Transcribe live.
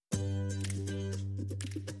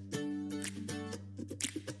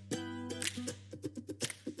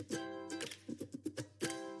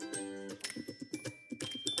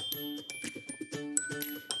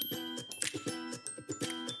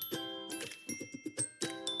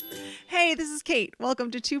Hey, this is Kate.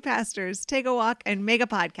 Welcome to Two Pastors, Take a Walk, and Make a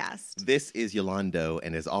Podcast. This is Yolando,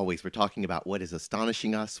 and as always, we're talking about what is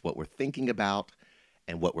astonishing us, what we're thinking about,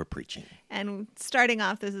 and what we're preaching. And starting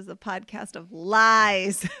off, this is a podcast of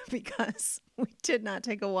lies because we did not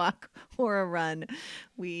take a walk or a run.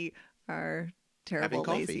 We are terrible,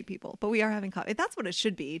 lazy people. But we are having coffee. That's what it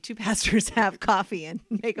should be. Two pastors have coffee and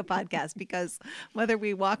make a podcast, because whether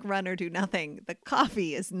we walk, run, or do nothing, the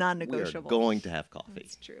coffee is non-negotiable. We are going to have coffee.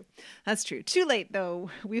 That's true. That's true. Too late, though.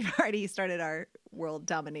 We've already started our world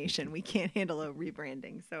domination. We can't handle a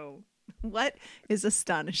rebranding. So what is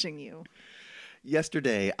astonishing you?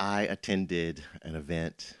 Yesterday, I attended an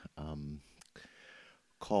event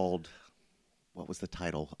called, what was the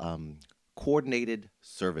title? Coordinated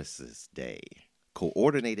Services Day.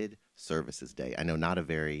 Coordinated Services Day. I know, not a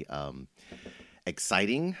very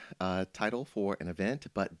exciting title for an event,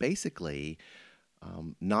 but basically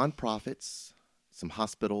nonprofits, some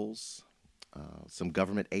hospitals, some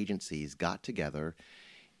government agencies got together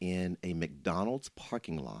in a McDonald's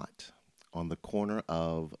parking lot on the corner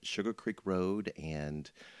of Sugar Creek Road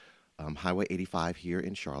and Highway 85 here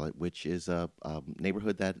in Charlotte, which is a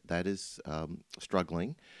neighborhood that is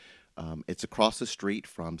struggling. It's across the street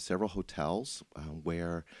from several hotels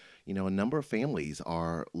where, a number of families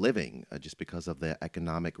are living just because of the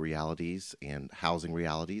economic realities and housing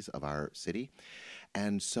realities of our city.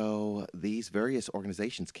 And so these various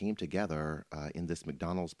organizations came together in this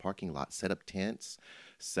McDonald's parking lot, set up tents,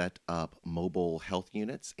 set up mobile health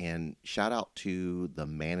units, and shout out to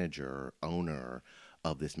the owner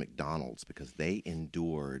of this McDonald's, because they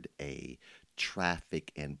endured a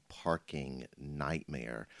traffic and parking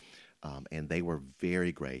nightmare. And they were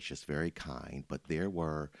very gracious, very kind, but there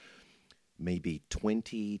were maybe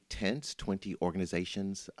 20 tents, 20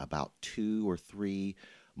 organizations, about 2 or 3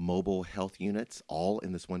 mobile health units, all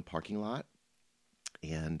in this one parking lot,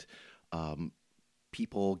 and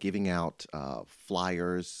people giving out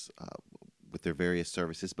flyers with their various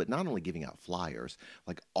services, but not only giving out flyers,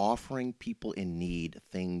 like offering people in need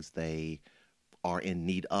things they are in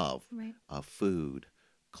need of, right. Food,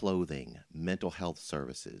 clothing, mental health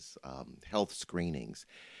services, health screenings.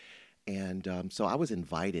 And so I was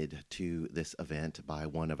invited to this event by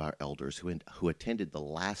one of our elders who attended the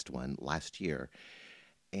last one last year.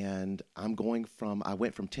 And I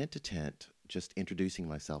went from tent to tent, just introducing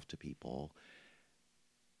myself to people.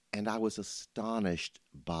 And I was astonished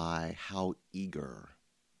by how eager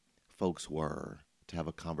folks were to have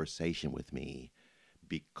a conversation with me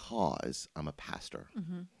because I'm a pastor.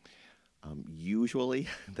 Mm-hmm. Usually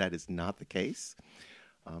that is not the case.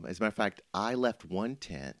 As a matter of fact, I left one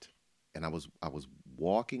tent and I was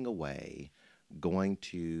walking away, going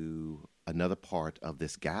to another part of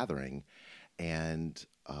this gathering, and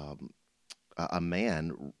a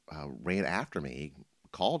man ran after me,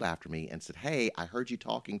 called after me, and said, "Hey, I heard you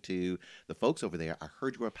talking to the folks over there. I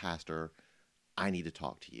heard you were a pastor. I need to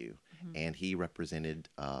talk to you." Mm-hmm. And he represented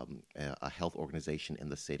a health organization in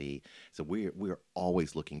the city. So we're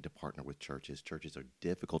always looking to partner with churches. Churches are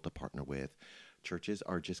difficult to partner with. Churches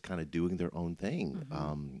are just kind of doing their own thing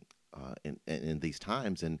in these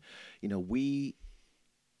times. And, we,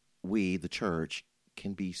 the church,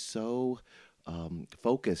 can be so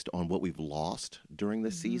focused on what we've lost during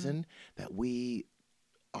this season that we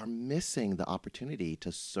are missing the opportunity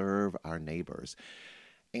to serve our neighbors.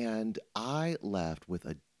 And I left with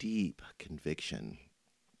a deep conviction.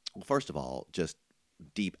 Well, first of all, just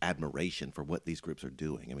deep admiration for what these groups are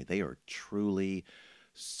doing. I mean, they are truly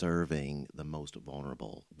serving the most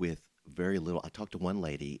vulnerable with very little. I talked to one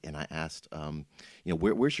lady and I asked,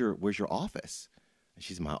 where's your office? And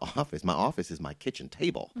she's, "My office. My office is my kitchen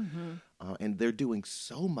table." Mm-hmm. And they're doing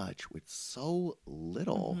so much with so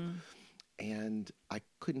little. Mm-hmm. And I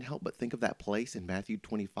couldn't help but think of that place in Matthew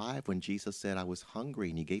 25 when Jesus said, "I was hungry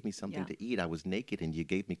and you gave me something to eat. I was naked and you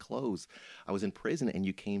gave me clothes. I was in prison and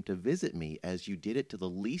you came to visit me. As you did it to the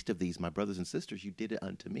least of these, my brothers and sisters, you did it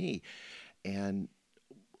unto me." And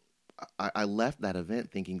I left that event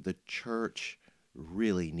thinking the church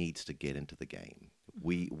really needs to get into the game.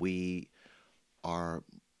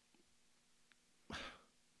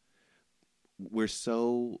 We're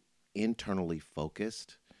so internally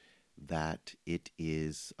focused that it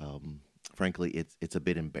is, frankly, it's a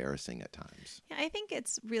bit embarrassing at times. Yeah, I think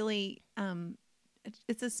it's really,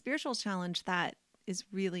 it's a spiritual challenge that is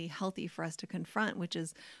really healthy for us to confront, which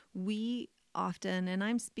is we often, and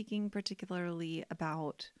I'm speaking particularly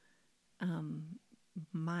about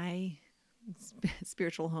my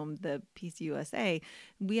spiritual home, the PCUSA,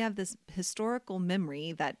 we have this historical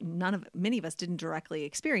memory that many of us didn't directly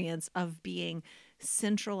experience of being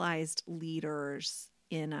centralized leaders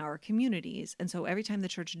in our communities. And so every time the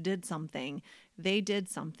church did something, they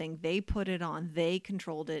put it on, they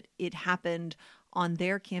controlled it. It happened on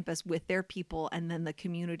their campus with their people, and then the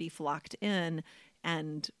community flocked in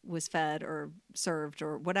and was fed or served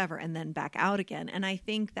or whatever, and then back out again. And I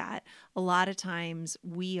think that a lot of times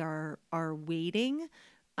we are waiting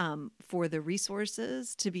for the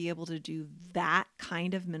resources to be able to do that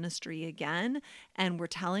kind of ministry again. And we're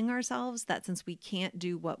telling ourselves that since we can't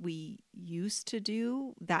do what we used to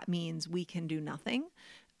do, that means we can do nothing.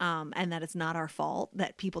 And that it's not our fault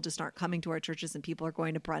that people just aren't coming to our churches and people are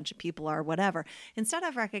going to brunch and people are whatever. Instead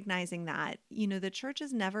of recognizing that, the church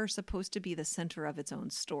is never supposed to be the center of its own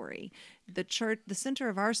story. The center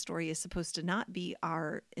of our story is supposed to not be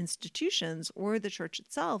our institutions or the church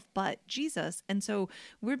itself, but Jesus. And so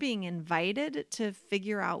we're being invited to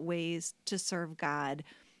figure out ways to serve God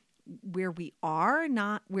where we are,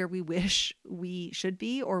 not where we wish we should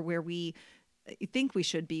be or where we think we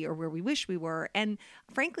should be or where we wish we were. And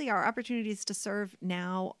frankly, our opportunities to serve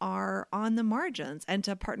now are on the margins, and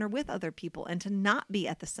to partner with other people and to not be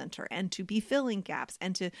at the center and to be filling gaps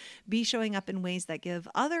and to be showing up in ways that give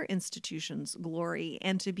other institutions glory,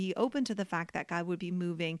 and to be open to the fact that God would be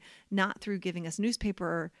moving not through giving us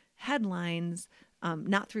newspaper headlines,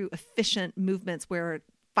 not through efficient movements where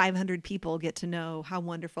 500 people get to know how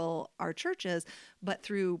wonderful our church is, but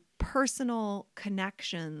through personal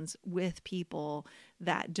connections with people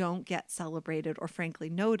that don't get celebrated or frankly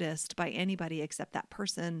noticed by anybody except that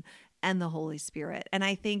person and the Holy Spirit. And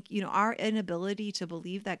I think, our inability to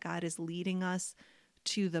believe that God is leading us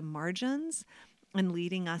to the margins and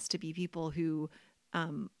leading us to be people who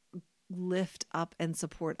lift up and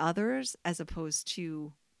support others as opposed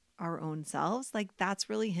to our own selves, that's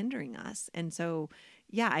really hindering us. And so,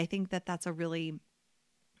 yeah, I think that that's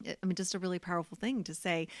just a really powerful thing to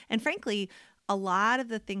say. And frankly, a lot of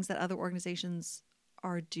the things that other organizations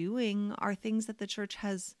are doing are things that the church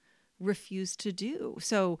has refused to do.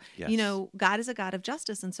 So, Yes. God is a God of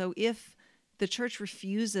justice. And so if the church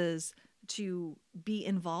refuses to be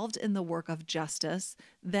involved in the work of justice,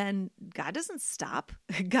 then God doesn't stop.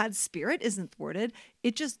 God's Spirit isn't thwarted.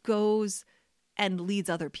 It just goes and leads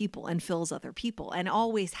other people and fills other people, and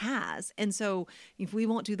always has. And so if we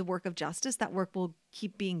won't do the work of justice, that work will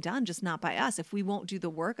keep being done, just not by us. If we won't do the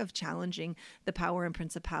work of challenging the power and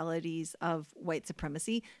principalities of white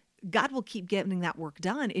supremacy, God will keep getting that work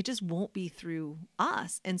done. It just won't be through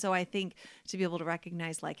us. And so I think to be able to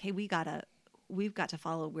recognize hey, we've got to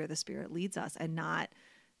follow where the Spirit leads us and not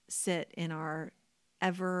sit in our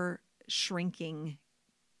ever shrinking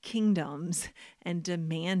kingdoms and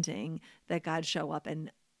demanding that God show up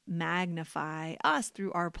and magnify us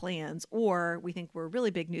through our plans. Or we think we're really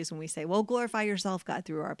big news when we say, well, glorify yourself, God,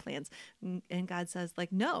 through our plans. And God says,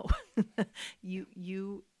 no,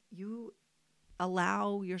 you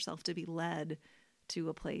allow yourself to be led to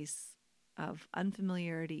a place of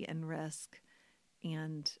unfamiliarity and risk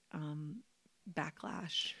and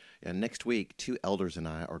backlash. And next week, 2 elders and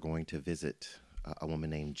I are going to visit a woman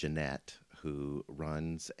named Jeanette, who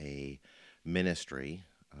runs a ministry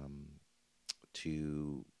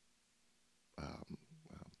to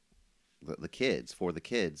the kids, for the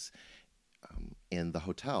kids in the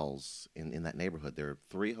hotels in that neighborhood. There are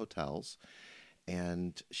 3 hotels,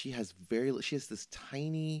 and she has this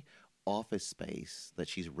tiny office space that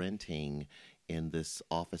she's renting in this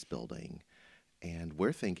office building. And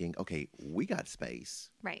we're thinking, okay, we got space,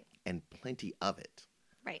 right, and plenty of it.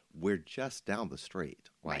 Right. We're just down the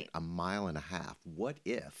street, right, a mile and a half. What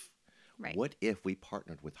if we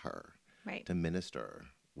partnered with her to minister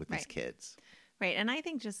with these kids? Right. And I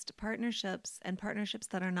think just partnerships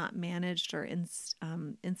that are not managed or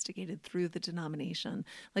instigated through the denomination.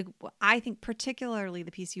 I think particularly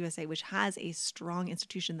the PCUSA, which has a strong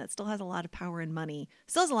institution that still has a lot of power and money,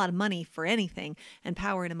 still has a lot of money for anything and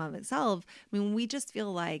power in and of itself. I mean, we just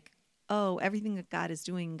feel everything that God is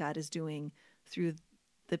doing through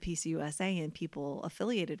the PCUSA and people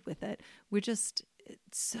affiliated with it. We're just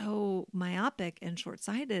so myopic and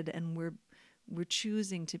short-sighted, and we're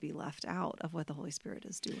choosing to be left out of what the Holy Spirit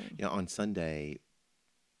is doing. On Sunday,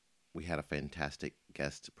 we had a fantastic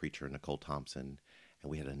guest preacher, Nicole Thompson, and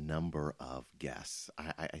we had a number of guests.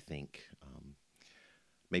 I think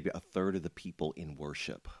maybe a third of the people in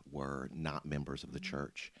worship were not members of the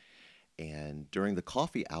church. And during the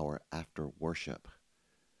coffee hour after worship,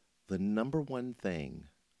 the number one thing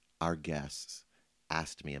our guests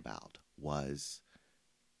asked me about was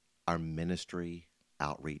our ministry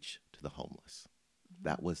outreach to the homeless.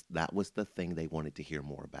 Mm-hmm. That was the thing they wanted to hear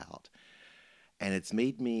more about. And it's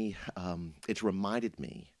reminded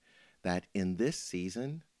me that in this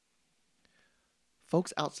season,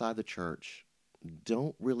 folks outside the church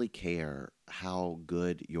don't really care how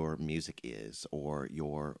good your music is or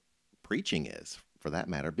your preaching is, for that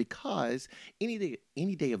matter, because any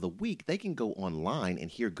day of the week they can go online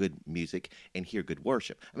and hear good music and hear good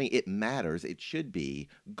worship. I mean, it matters. It should be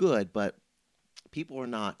good, but people are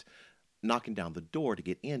not knocking down the door to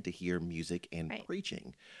get in to hear music and Right.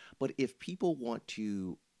 preaching. But if people want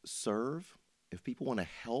to serve, if people want to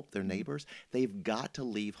help their neighbors, they've got to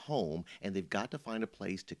leave home and they've got to find a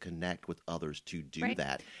place to connect with others to do Right.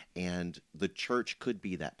 that. And the church could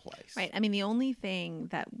be that place. Right. I mean, the only thing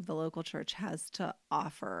that the local church has to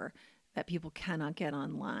offer that people cannot get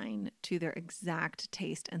online to their exact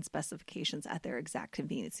taste and specifications at their exact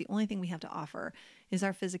convenience. The only thing we have to offer is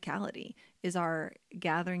our physicality, is our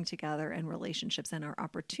gathering together and relationships and our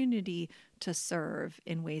opportunity to serve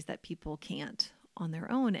in ways that people can't on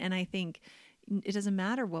their own. And I think it doesn't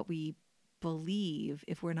matter what we believe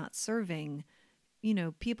if we're not serving. You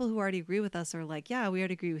know, people who already agree with us are like, yeah, we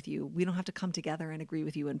already agree with you. We don't have to come together and agree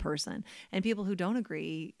with you in person. And people who don't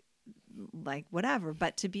agree, like whatever,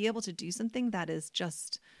 but to be able to do something that is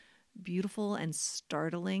just beautiful and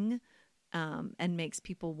startling, and makes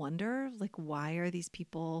people wonder, like, why are these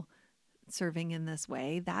people serving in this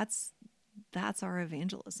way? That's our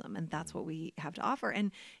evangelism, and that's what we have to offer.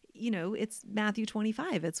 And you know, it's Matthew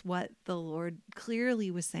 25. It's what the Lord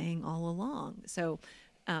clearly was saying all along. So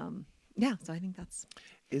yeah, so I think that's...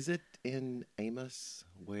 Is it in Amos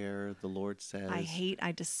where the Lord says,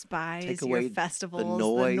 I despise take your away festivals,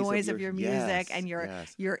 the noise of your music, yes, and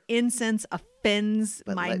yes. your incense offends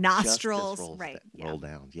But my let nostrils. justice Right. roll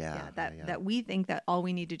down. Yeah. That we think that all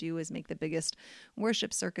we need to do is make the biggest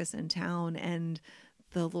worship circus in town, and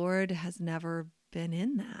the Lord has never been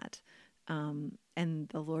in that. And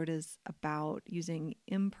the Lord is about using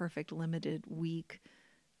imperfect, limited, weak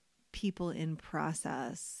people in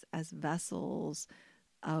process as vessels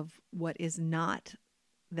of what is not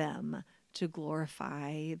them to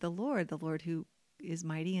glorify the Lord who is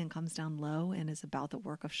mighty and comes down low and is about the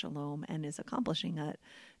work of shalom and is accomplishing it,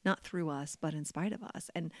 not through us, but in spite of us.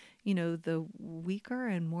 And, you know, the weaker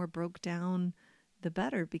and more broke down, the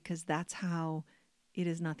better, because that's how it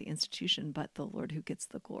is not the institution, but the Lord who gets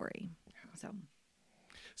the glory.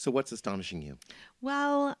 So what's astonishing you?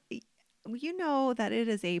 Well, you know that it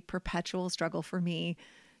is a perpetual struggle for me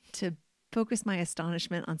to focus my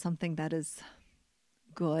astonishment on something that is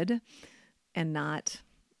good and not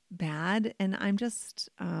bad. And I'm just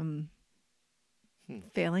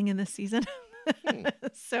failing in this season.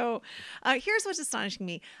 So here's what's astonishing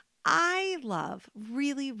me. I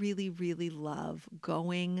really, really, really love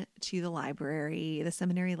going to the library, the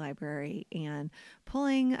seminary library, and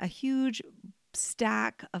pulling a huge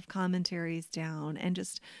stack of commentaries down and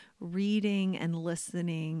just reading and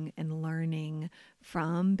listening and learning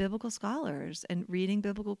from biblical scholars and reading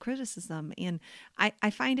biblical criticism. And I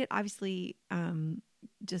find it obviously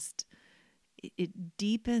just it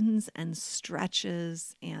deepens and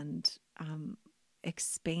stretches and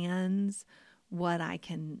expands what I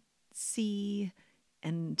can see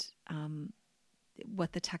and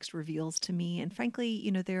what the text reveals to me. And frankly,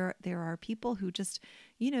 you know, there are people who just,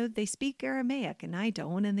 you know, they speak Aramaic and I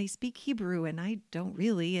don't, and they speak Hebrew and I don't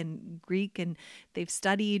really, and Greek, and they've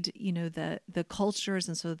studied, you know, the cultures,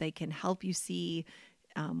 and so they can help you see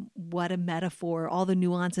what a metaphor, all the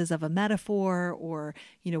nuances of a metaphor, or,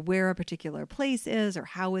 you know, where a particular place is or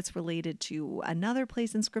how it's related to another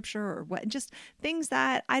place in scripture, or what, just things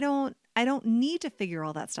that I don't need to figure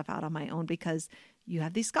all that stuff out on my own, because you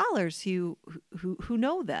have these scholars who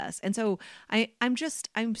know this. And so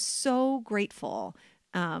I'm so grateful.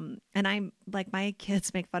 And I'm like, my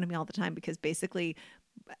kids make fun of me all the time because basically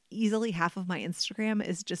easily half of my Instagram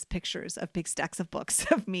is just pictures of big stacks of books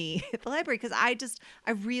of me at the library, because I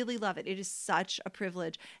really love it. It is such a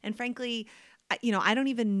privilege. And frankly, you know, I don't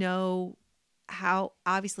even know how,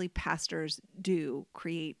 obviously pastors do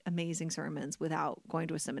create amazing sermons without going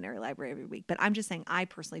to a seminary library every week. But I'm just saying, I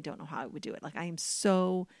personally don't know how I would do it. Like, I am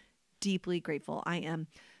so deeply grateful. I am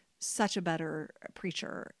such a better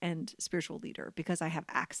preacher and spiritual leader because I have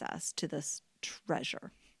access to this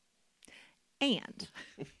treasure. And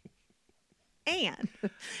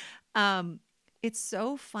it's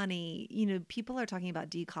so funny, you know, people are talking about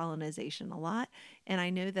decolonization a lot. And I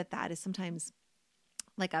know that is sometimes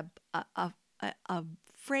like a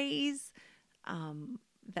phrase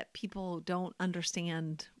that people don't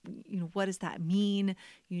understand. You know, what does that mean?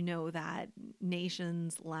 You know, that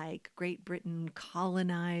nations like Great Britain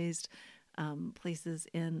colonized places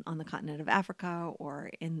on the continent of Africa or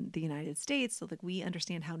in the United States. So like, we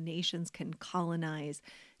understand how nations can colonize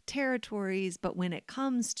territories, but when it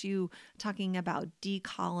comes to talking about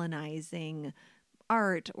decolonizing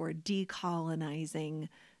art or decolonizing,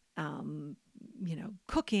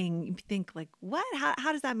 cooking. You think like, what?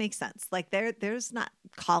 How does that make sense? Like there's not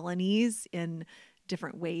colonies in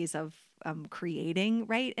different ways of creating,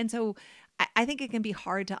 right? And so I think it can be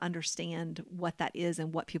hard to understand what that is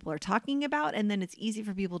and what people are talking about. And then it's easy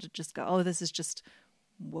for people to just go, oh, this is just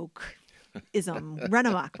wokeism, run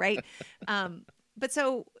amok, right? But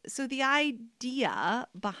so the idea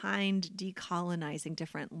behind decolonizing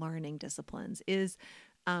different learning disciplines is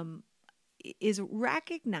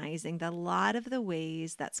recognizing that a lot of the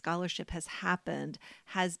ways that scholarship has happened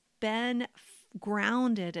has been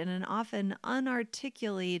grounded in an often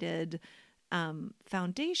unarticulated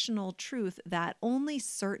foundational truth that only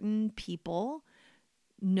certain people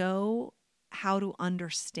know how to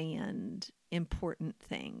understand important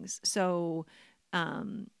things. So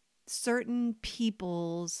certain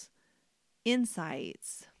people's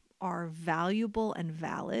insights are valuable and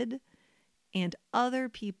valid, and other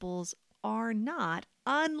people's are not,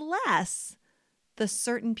 unless the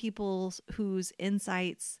certain people's whose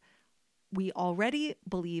insights we already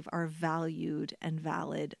believe are valued and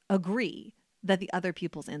valid agree that the other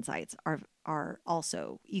people's insights are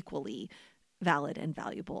also equally valid and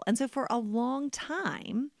valuable. And so for a long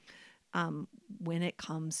time, when it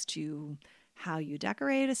comes to how you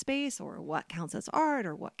decorate a space or what counts as art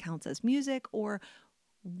or what counts as music or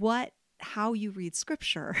how you read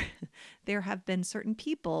scripture, there have been certain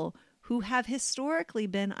people who have historically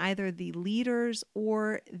been either the leaders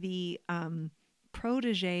or the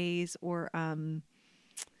proteges or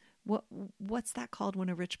what's that called when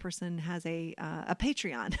a rich person has a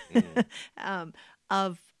Patreon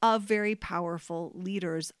of very powerful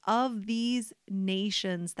leaders of these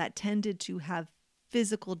nations that tended to have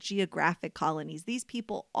physical geographic colonies. These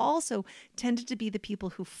people also tended to be the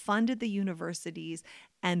people who funded the universities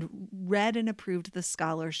and read and approved the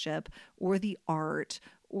scholarship or the art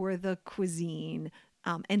or the cuisine.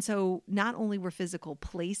 And so not only were physical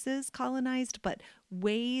places colonized, but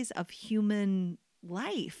ways of human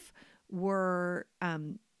life were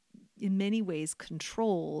in many ways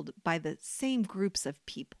controlled by the same groups of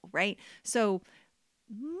people, right? So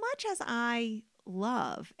much as I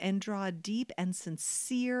love and draw deep and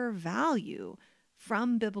sincere value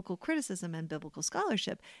from biblical criticism and biblical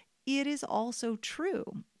scholarship, it is also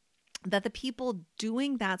true that the people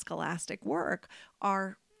doing that scholastic work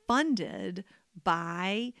are funded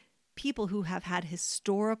by people who have had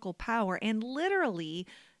historical power, and literally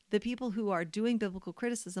the people who are doing biblical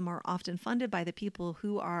criticism are often funded by the people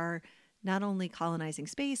who are not only colonizing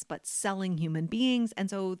space, but selling human beings. And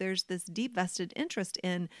so there's this deep vested interest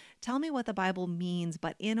in tell me what the Bible means,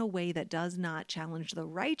 but in a way that does not challenge the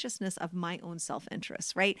righteousness of my own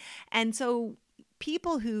self-interest, right? And so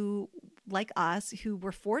people who, like us, who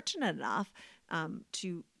were fortunate enough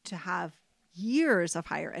to have years of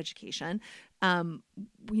higher education,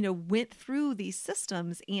 went through these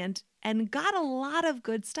systems and got a lot of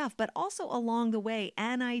good stuff, but also along the way,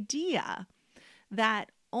 an idea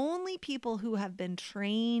that only people who have been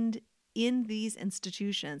trained in these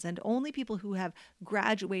institutions and only people who have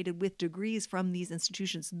graduated with degrees from these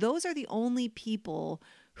institutions, those are the only people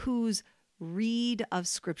whose read of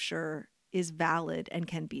scripture is valid and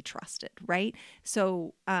can be trusted, right?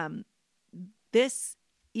 So this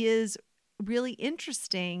is really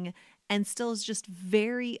interesting and still is just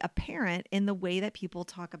very apparent in the way that people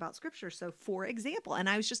talk about scripture. So for example, and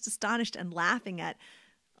I was just astonished and laughing at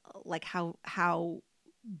like how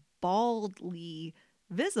baldly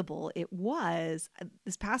visible it was.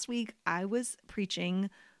 This past week, I was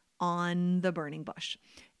preaching on the burning bush,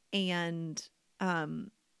 and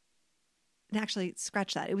actually,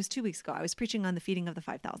 scratch that. It was 2 weeks ago. I was preaching on the feeding of the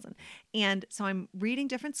 5,000. And so I'm reading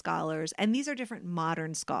different scholars, and these are different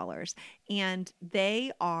modern scholars, and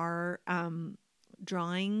they are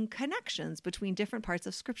drawing connections between different parts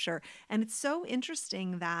of scripture. And it's so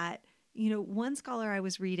interesting that one scholar I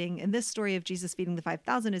was reading, and this story of Jesus feeding the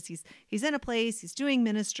 5,000 is he's in a place, he's doing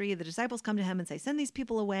ministry. The disciples come to him and say, send these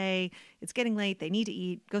people away. It's getting late. They need to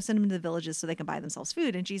eat. Go send them to the villages so they can buy themselves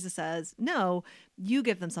food. And Jesus says, no, you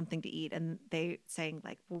give them something to eat. And they saying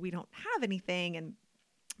like, well, we don't have anything, and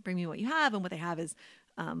bring me what you have. And what they have is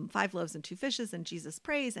 5 loaves and 2 fishes. And Jesus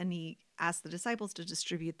prays, and he asks the disciples to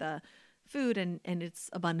distribute the food, and it's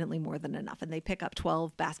abundantly more than enough. And they pick up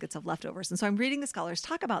 12 baskets of leftovers. And so I'm reading the scholars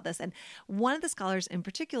talk about this. And one of the scholars in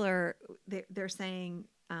particular, they're saying,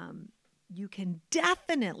 you can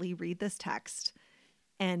definitely read this text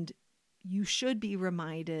and you should be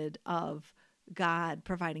reminded of God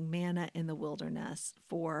providing manna in the wilderness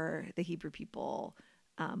for the Hebrew people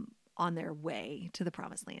on their way to the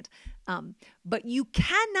promised land. But you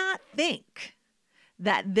cannot think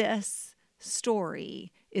that this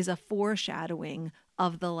story is a foreshadowing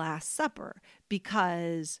of the Last Supper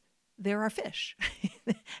because there are fish.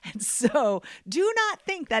 And so do not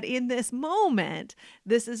think that in this moment,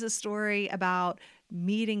 this is a story about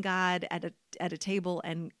meeting God at a table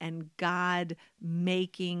and God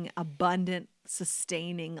making abundant,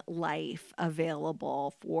 sustaining life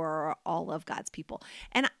available for all of God's people.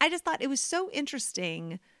 And I just thought it was so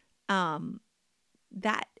interesting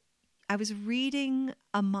that I was reading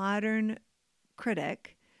a modern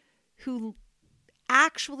critic who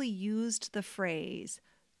actually used the phrase,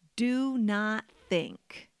 "Do not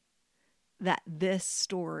think that this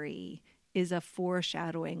story is a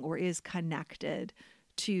foreshadowing or is connected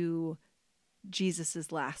to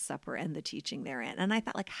Jesus's Last Supper and the teaching therein." And I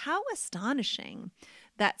thought, like, how astonishing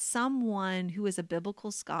that someone who is a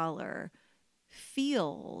biblical scholar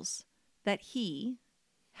feels that he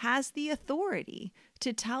has the authority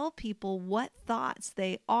to tell people what thoughts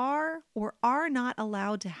they are or are not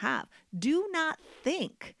allowed to have. Do not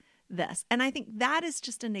think this. And I think that is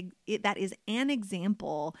just that is an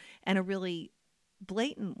example, and a really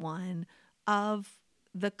blatant one, of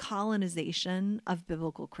the colonization of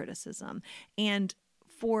biblical criticism. And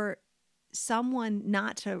for someone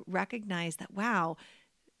not to recognize that, wow,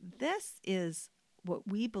 this is what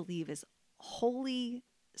we believe is holy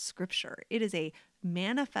scripture. It is a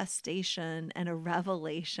manifestation and a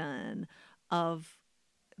revelation of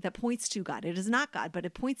that points to God. It is not God, but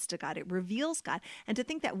it points to God. It reveals God. And to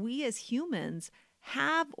think that we as humans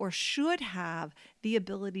have or should have the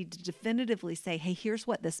ability to definitively say, hey, here's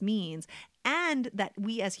what this means, and that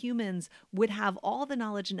we as humans would have all the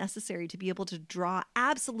knowledge necessary to be able to draw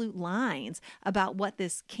absolute lines about what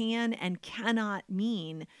this can and cannot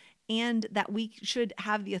mean, and that we should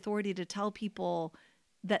have the authority to tell people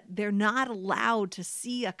that they're not allowed to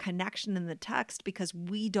see a connection in the text because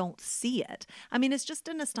we don't see it. I mean, it's just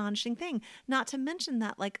an astonishing thing. Not to mention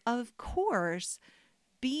that, like, of course,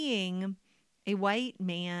 being a white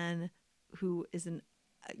man who is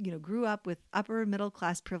grew up with upper middle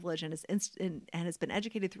class privilege and has been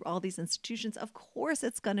educated through all these institutions, of course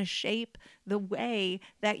it's going to shape the way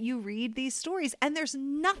that you read these stories. And there's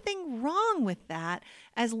nothing wrong with that,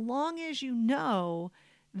 as long as you know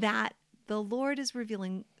that the Lord is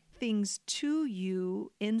revealing things to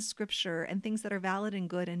you in Scripture, and things that are valid and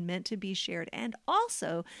good and meant to be shared. And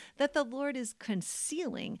also that the Lord is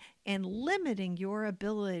concealing and limiting your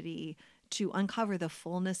ability to uncover the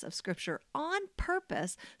fullness of Scripture on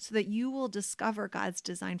purpose, so that you will discover God's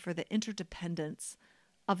design for the interdependence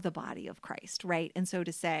of the body of Christ, right? And so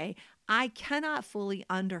to say, I cannot fully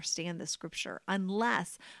understand the Scripture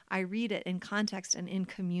unless I read it in context and in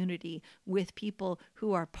community with people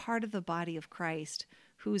who are part of the body of Christ,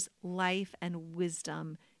 whose life and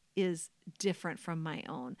wisdom is different from my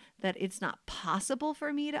own, that it's not possible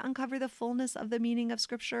for me to uncover the fullness of the meaning of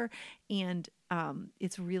Scripture. And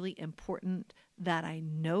it's really important that I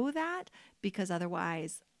know that, because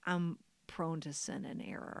otherwise I'm prone to sin and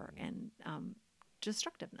error and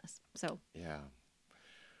destructiveness. So yeah,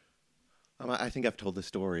 I think I've told this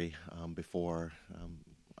story before.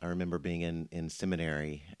 I remember being in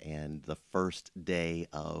seminary, and the first day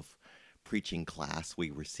of preaching class,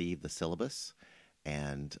 we received the syllabus.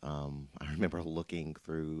 And I remember looking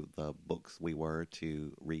through the books we were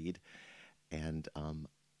to read, and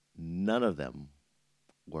none of them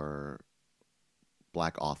were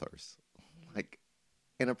Black authors. Like,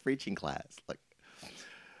 in a preaching class, like,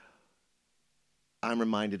 I'm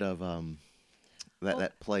reminded of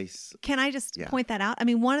that place. Can I just point that out? I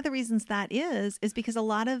mean, one of the reasons that is because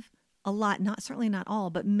certainly not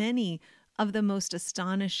all, but many of the most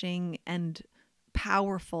astonishing and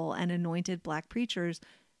powerful and anointed Black preachers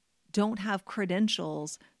don't have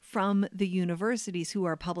credentials from the universities who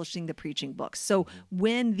are publishing the preaching books. So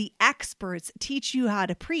when the experts teach you how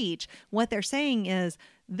to preach, what they're saying is,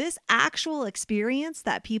 this actual experience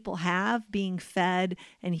that people have being fed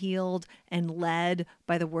and healed and led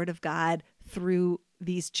by the Word of God through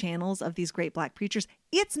these channels of these great Black preachers,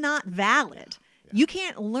 it's not valid. You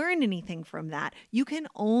can't learn anything from that. You can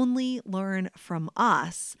only learn from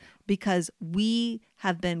us, because we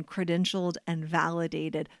have been credentialed and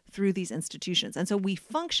validated through these institutions. And so we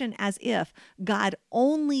function as if God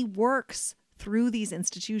only works through these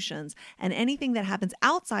institutions, and anything that happens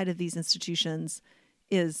outside of these institutions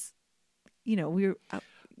is,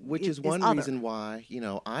 which is one reason why,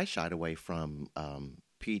 I shied away from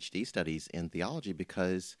PhD studies in theology,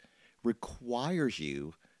 because requires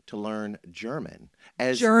you to learn German,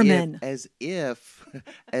 as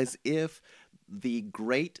if the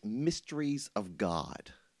great mysteries of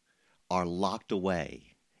God are locked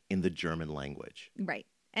away in the German language. Right.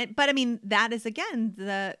 But I mean, that is, again,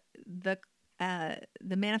 the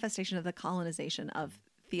the manifestation of the colonization of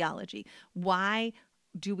theology. Why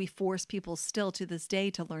do we force people still to this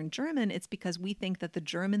day to learn German? It's because we think that the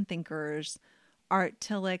German thinkers, Art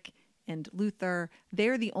Tillich and Luther,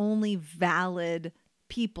 they're the only valid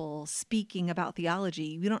people speaking about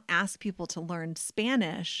theology. We don't ask people to learn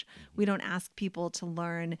Spanish. We don't ask people to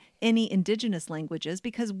learn any indigenous languages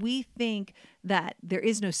because we think that there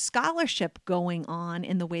is no scholarship going on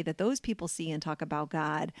in the way that those people see and talk about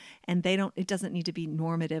God. And it doesn't need to be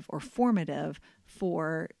normative or formative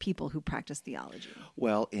for people who practice theology.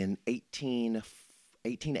 Well, in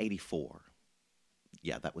 1884,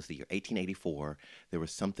 yeah, that was the year, 1884, there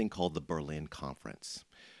was something called the Berlin Conference.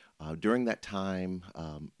 During that time,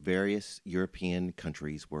 various European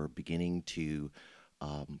countries were beginning to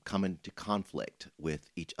come into conflict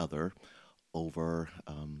with each other over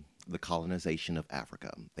the colonization of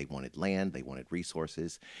Africa. They wanted land, they wanted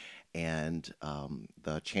resources, and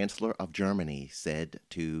the Chancellor of Germany said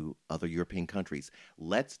to other European countries,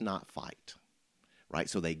 let's not fight. Right?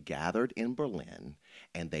 So they gathered in Berlin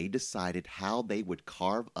and they decided how they would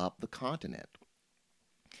carve up the continent.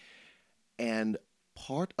 And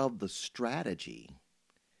part of the strategy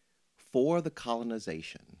for the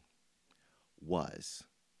colonization was,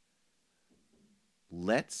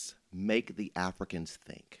 let's make the Africans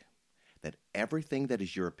think that everything that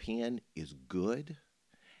is European is good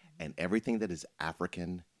and everything that is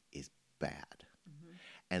African is bad. Mm-hmm.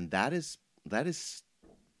 And that is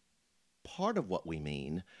part of what we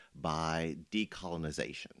mean by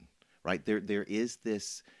decolonization, right? There is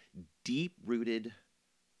this deep-rooted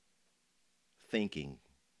thinking.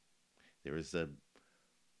 There is a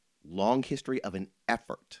long history of an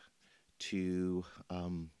effort to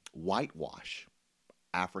whitewash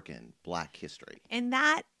African Black history. And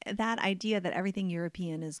that idea that everything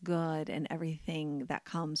European is good and everything that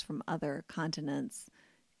comes from other continents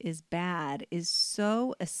is bad is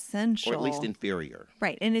so essential. Or at least inferior.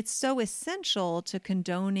 Right. And it's so essential to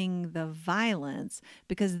condoning the violence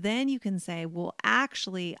because then you can say, well,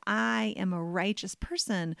 actually, I am a righteous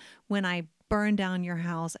person when I burn down your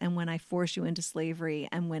house and when I force you into slavery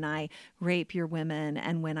and when I rape your women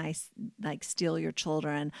and when I steal your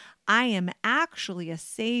children. I am actually a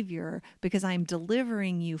savior because I'm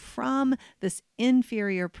delivering you from this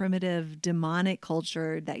inferior, primitive, demonic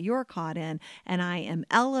culture that you're caught in, and I am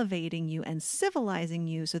elevating you and civilizing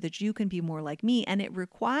you so that you can be more like me. And it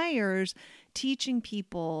requires teaching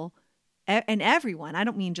people, and everyone, I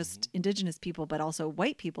don't mean just indigenous people, but also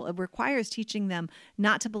white people. It requires teaching them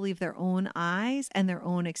not to believe their own eyes and their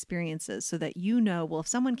own experiences so that well, if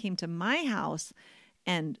someone came to my house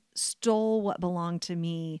and stole what belonged to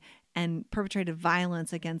me and perpetrated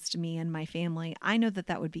violence against me and my family, I know that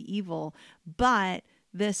that would be evil. But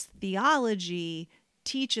this theology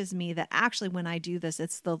teaches me that actually when I do this,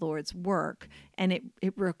 it's the Lord's work. And it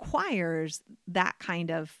requires that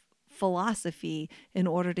kind of philosophy in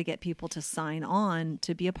order to get people to sign on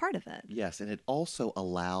to be a part of it. Yes, and it also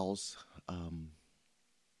allows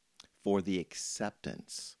for the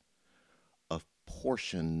acceptance of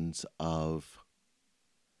portions of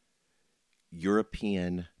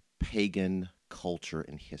European pagan culture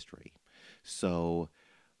and history. So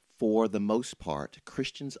for the most part,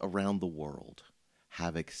 Christians around the world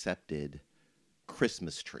have accepted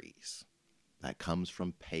Christmas trees. That comes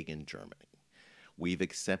from pagan Germany. We've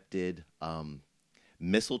accepted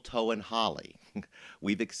mistletoe and holly.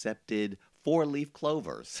 We've accepted four-leaf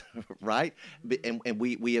clovers, right? And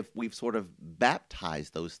we've sort of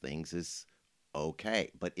baptized those things as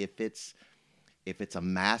okay. But if it's a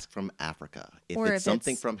mask from Africa, if it's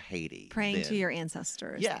something from Haiti, praying to your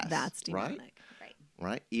ancestors, yes, that's demonic,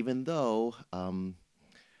 right? Even though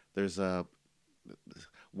there's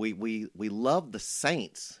we love the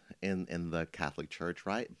saints in the Catholic Church,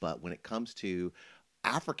 right? But when it comes to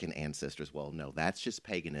African ancestors, well, no, that's just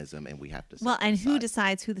paganism, and we have to. Well, and who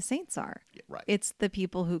decides who the saints are? Yeah, right. It's the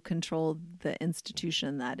people who control the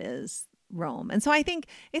institution that is Rome. And so I think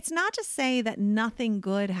it's not to say that nothing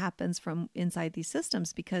good happens from inside these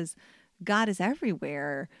systems because God is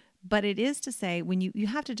everywhere. But it is to say when you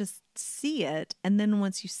have to just see it, and then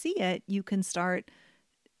once you see it, you can start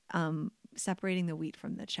separating the wheat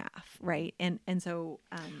from the chaff, right? And so...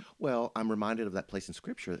 well, I'm reminded of that place in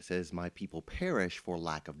Scripture that says, my people perish for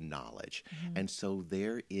lack of knowledge. Mm-hmm. And so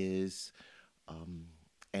there is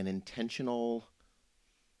an intentional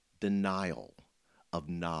denial of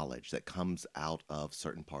knowledge that comes out of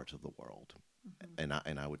certain parts of the world. Mm-hmm.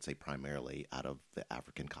 And I would say primarily out of the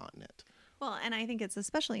African continent. Well, and I think it's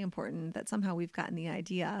especially important that somehow we've gotten the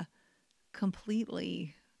idea,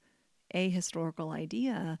 completely a historical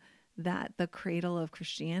idea, that the cradle of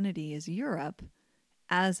Christianity is Europe,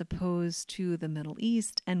 as opposed to the Middle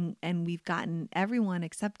East. And we've gotten everyone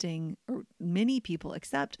accepting, or many people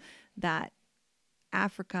accept, that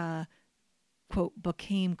Africa, quote,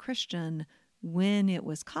 became Christian when it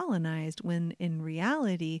was colonized, when in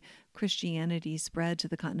reality, Christianity spread to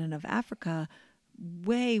the continent of Africa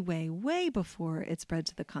way, way, way before it spread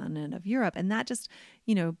to the continent of Europe. And that just,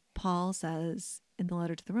 Paul says in the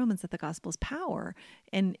letter to the Romans that the gospel is power.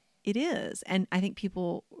 And it is. And I think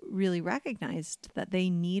people really recognized that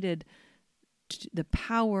they needed the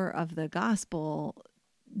power of the gospel.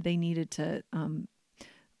 They needed to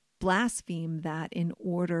blaspheme that in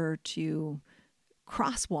order to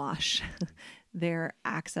crosswash their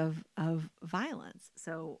acts of violence.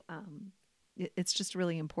 So it's just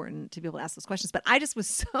really important to be able to ask those questions. But I just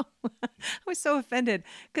was I was so offended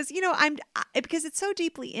because, because it's so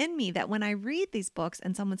deeply in me that when I read these books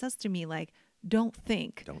and someone says to me, like, don't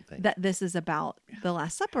think that this is about the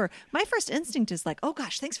Last Supper, my first instinct is like, oh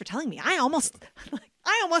gosh, thanks for telling me. I almost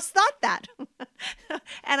thought that.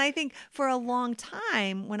 And I think for a long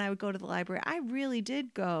time when I would go to the library, I really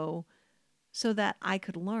did go so that I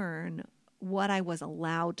could learn what I was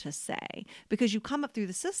allowed to say, because you come up through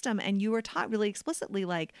the system and you are taught really explicitly,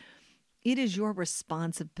 like, it is your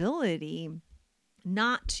responsibility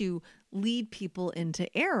not to lead people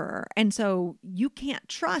into error. And so you can't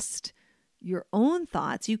trust your own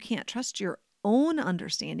thoughts. You can't trust your own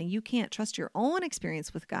understanding. You can't trust your own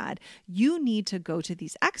experience with God. You need to go to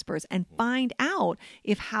these experts and find out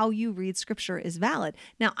if how you read scripture is valid.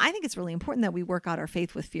 Now, I think it's really important that we work out our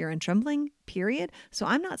faith with fear and trembling, period. So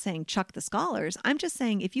I'm not saying chuck the scholars. I'm just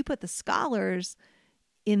saying if you put the scholars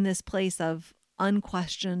in this place of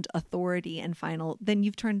unquestioned authority and final, then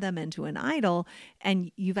you've turned them into an idol,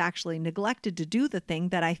 and you've actually neglected to do the thing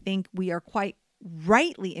that I think we are quite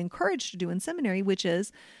rightly encouraged to do in seminary, which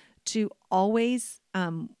is to always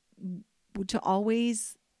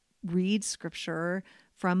read scripture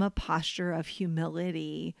from a posture of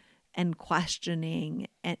humility and questioning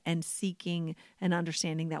and seeking an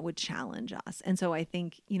understanding that would challenge us. And so I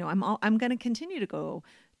think, I'm going to continue to go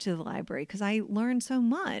to the library because I learned so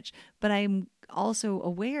much, but I'm also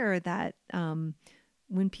aware that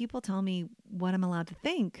when people tell me what I'm allowed to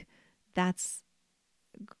think, that's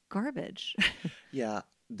garbage. Yeah,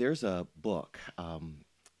 there's a book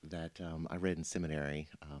that I read in seminary.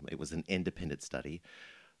 It was an independent study.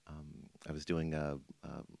 I was doing a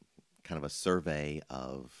kind of a survey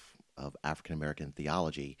of African American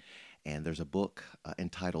theology, and there's a book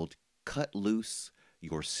entitled "Cut Loose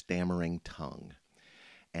Your Stammering Tongue,"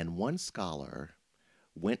 and one scholar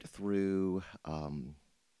went through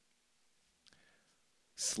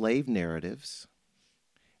slave narratives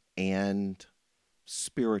and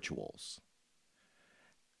spirituals,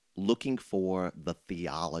 looking for the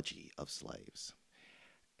theology of slaves.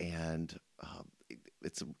 And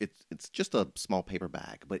it's just a small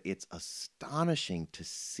paperback, but it's astonishing to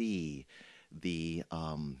see the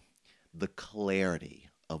clarity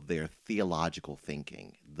of their theological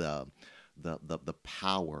thinking, the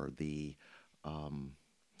power,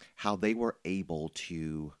 how they were able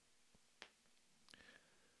to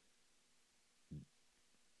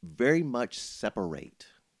very much separate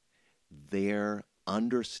their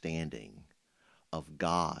understanding of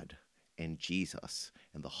God and Jesus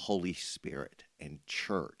and the Holy Spirit and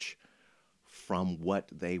church from what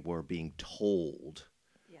they were being told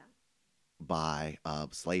by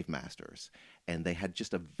slave masters. And they had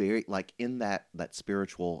just a very, like, in that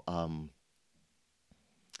spiritual,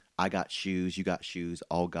 I got shoes, you got shoes,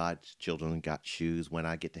 all God's children got shoes. When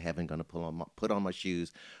I get to heaven, going to put on my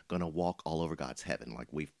shoes, going to walk all over God's heaven. Like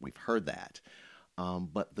we've heard that.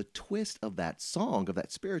 But the twist of that song, of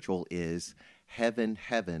that spiritual, is heaven,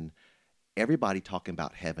 heaven. Everybody talking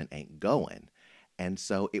about heaven ain't going. And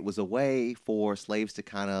so it was a way for slaves to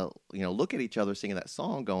kind of, look at each other singing that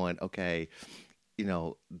song going, okay,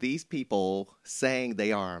 these people saying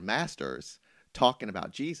they are our masters, talking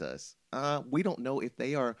about Jesus, we don't know if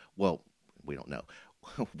they are, well, we don't know.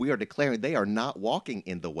 We are declaring they are not walking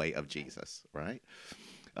in the way of Jesus, right?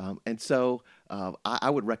 And so I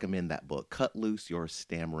would recommend that book, Cut Loose Your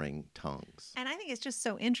Stammering Tongues. And I think it's just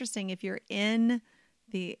so interesting if you're in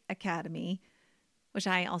the academy, which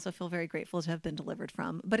I also feel very grateful to have been delivered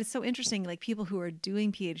from. But it's so interesting, like people who are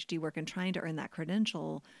doing PhD work and trying to earn that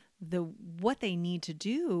credential, what they need to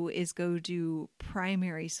do is go do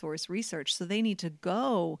primary source research. So they need to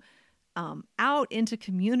go out into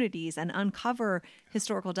communities and uncover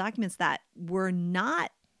historical documents that were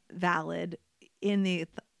not valid in the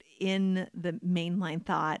mainline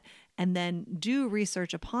thought, and then do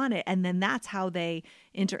research upon it, and then that's how they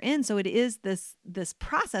enter in. So it is this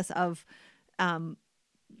process of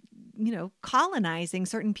colonizing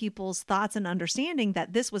certain people's thoughts and understanding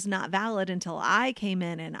that this was not valid until I came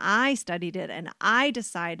in and I studied it and I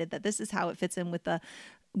decided that this is how it fits in with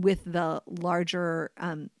the larger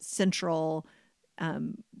central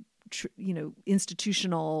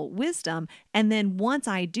institutional wisdom. And then once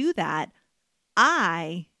I do that,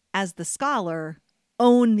 I, as the scholar,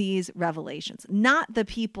 own these revelations, not the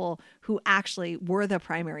people who actually were the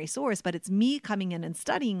primary source, but it's me coming in and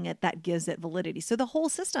studying it that gives it validity. So the whole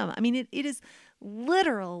system, I mean, it is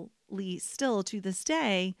literally still to this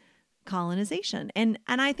day colonization. And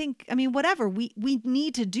I think, I mean, whatever, we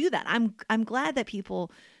need to do that. I'm glad that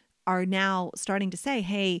people are now starting to say,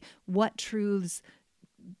 hey, what truths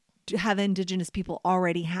have Indigenous people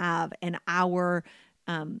already have, and our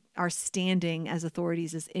standing as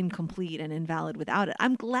authorities is incomplete and invalid without it.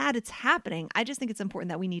 I'm glad it's happening. I just think it's important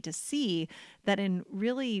that we need to see that in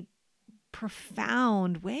really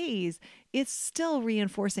profound ways, it's still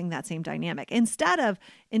reinforcing that same dynamic. Instead of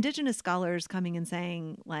Indigenous scholars coming and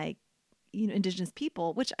saying, like, Indigenous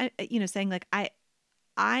people, which saying like, I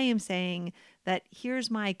am saying that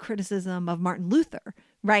here's my criticism of Martin Luther,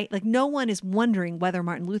 right? Like, no one is wondering whether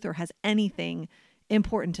Martin Luther has anything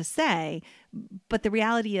important to say, but the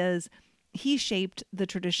reality is he shaped the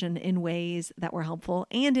tradition in ways that were helpful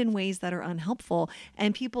and in ways that are unhelpful.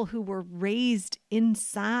 And people who were raised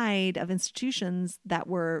inside of institutions that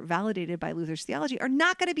were validated by Luther's theology are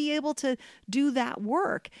not going to be able to do that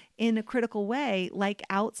work in a critical way like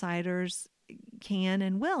outsiders can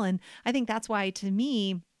and will. And I think that's why, to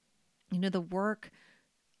me, the work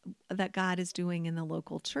that God is doing in the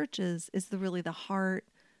local churches is really the heart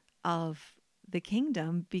of the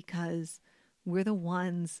kingdom, because we're the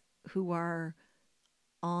ones who are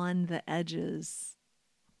on the edges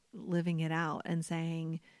living it out and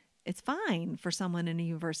saying it's fine for someone in a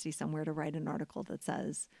university somewhere to write an article that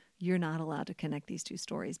says you're not allowed to connect these two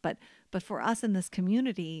stories. But for us in this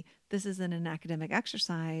community, this isn't an academic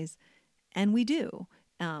exercise, and we do,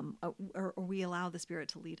 or we allow the Spirit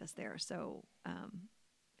to lead us there. So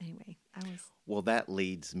anyway, Well, that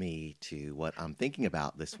leads me to what I'm thinking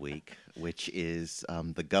about this week, which is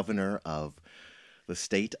the governor of the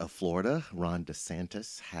state of Florida, Ron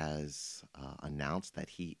DeSantis, has announced that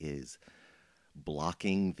he is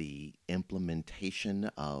blocking the implementation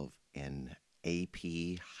of an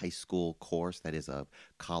AP high school course, that is a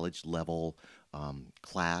college-level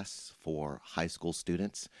class for high school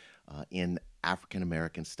students in African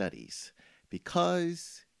American studies,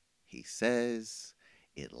 because he says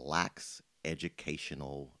it lacks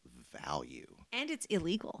educational value. And it's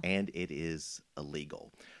illegal. And it is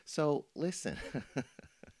illegal. So listen,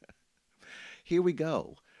 here we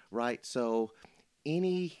go, right? So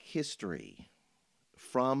any history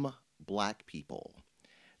from Black people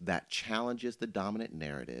that challenges the dominant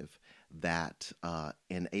narrative, that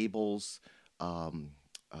enables,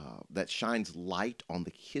 that shines light on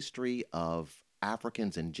the history of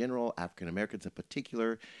Africans in general, African Americans in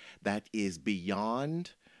particular, that is beyond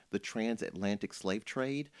the transatlantic slave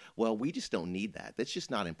trade, well, we just don't need that. That's just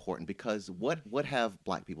not important, because what have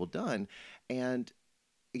Black people done? And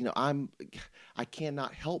I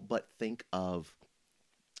cannot help but think of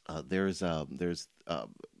there's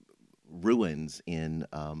ruins in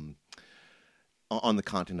on the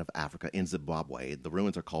continent of Africa, in Zimbabwe. The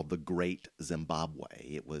ruins are called the Great Zimbabwe.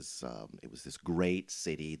 It was this great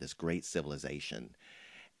city, this great civilization,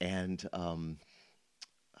 and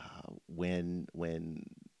when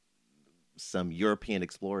some European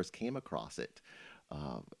explorers came across it,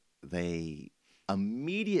 they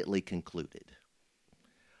immediately concluded,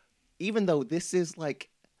 even though this is like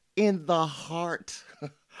in the heart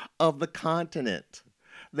of the continent,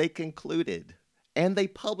 they concluded, and they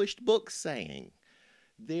published books saying,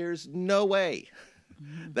 there's no way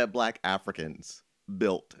that Black Africans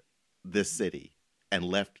built this city and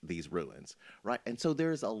left these ruins, right? And so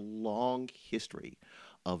there's a long history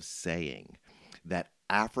of saying that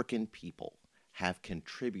African people have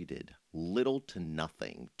contributed little to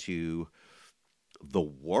nothing to the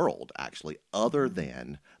world, actually, other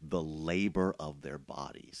than the labor of their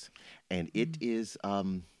bodies. And it is,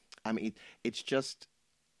 it's just...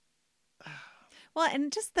 Well,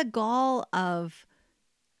 and just the gall of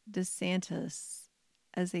DeSantis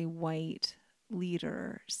as a white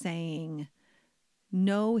leader saying,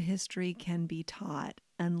 no history can be taught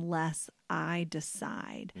unless I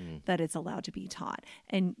decide that it's allowed to be taught.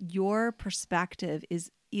 And your perspective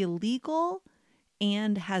is illegal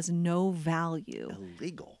and has no value.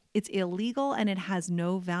 Illegal. It's illegal and it has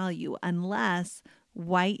no value unless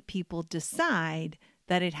white people decide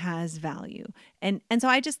that it has value. And so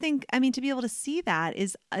I just think, to be able to see that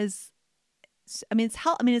is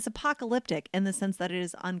it's apocalyptic in the sense that it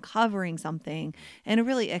is uncovering something in a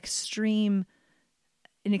really extremely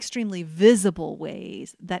visible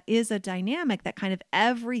ways. That is a dynamic that kind of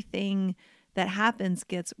everything that happens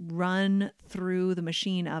gets run through the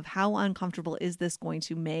machine of how uncomfortable is this going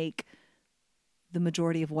to make the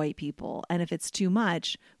majority of white people. And if it's too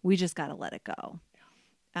much, we just got to let it go.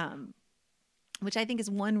 Which I think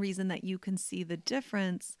is one reason that you can see the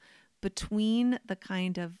difference between the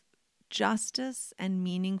kind of justice and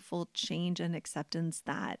meaningful change and acceptance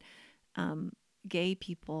that gay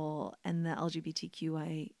people and the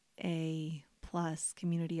LGBTQIA plus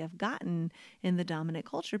community have gotten in the dominant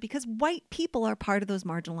culture, because white people are part of those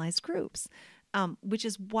marginalized groups, which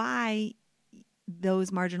is why those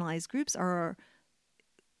marginalized groups are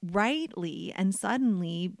rightly and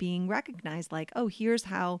suddenly being recognized like, oh, here's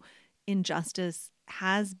how injustice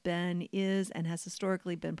has been, is, and has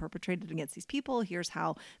historically been perpetrated against these people. Here's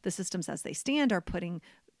how the systems as they stand are putting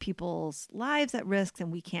people's lives at risk,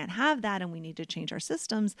 and we can't have that, and we need to change our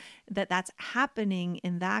systems. That's happening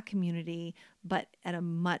in that community, but at a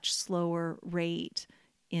much slower rate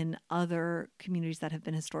in other communities that have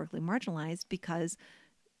been historically marginalized, because,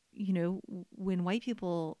 you know, when white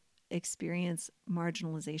people experience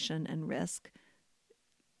marginalization and risk,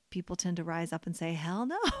 people tend to rise up and say, hell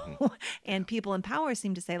no. And people in power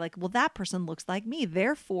seem to say, like, well, that person looks like me,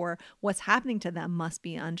 therefore what's happening to them must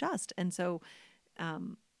be unjust. And so,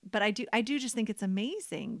 but I do just think it's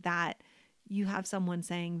amazing that you have someone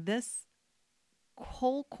saying this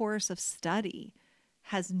whole course of study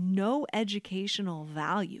has no educational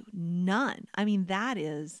value, none. I mean, that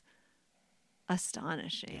is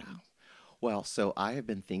astonishing. Yeah. Well, so I have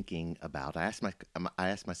been thinking about, I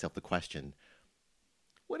asked myself the question,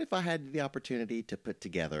 what if I had the opportunity to put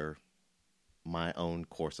together my own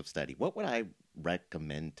course of study? What would I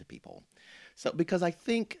recommend to people? So, because I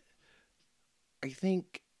think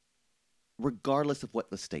regardless of what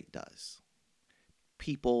the state does,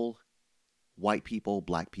 people, white people,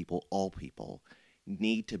 black people, all people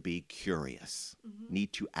need to be curious,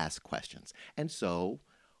 need to ask questions. And so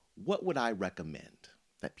what would I recommend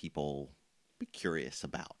that people be curious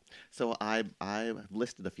about? So I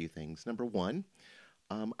listed a few things. Number one,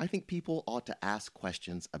 I think people ought to ask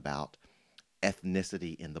questions about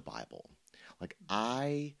ethnicity in the Bible. Like,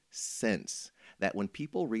 I sense that when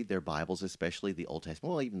people read their Bibles, especially the Old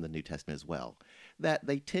Testament, well, even the New Testament as well, that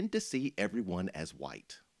they tend to see everyone as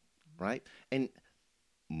white, right? And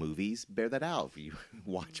movies bear that out. If you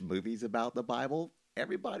watch movies about the Bible,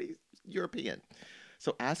 everybody's European.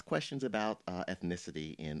 So ask questions about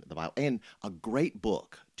ethnicity in the Bible. And a great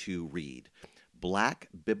book to read, Black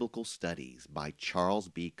Biblical Studies by Charles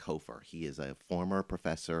B. Cofer. He is a former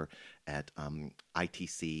professor at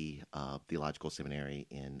ITC Theological Seminary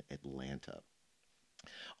in Atlanta.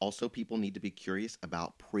 Also, people need to be curious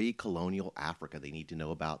about pre-colonial Africa. They need to know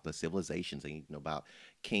about the civilizations. They need to know about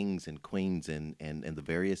kings and queens and the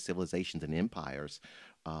various civilizations and empires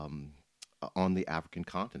on the African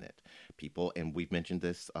continent. People, and we've mentioned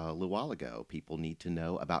this a little while ago, people need to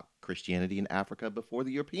know about Christianity in Africa before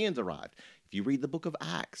the Europeans arrived. If you read the book of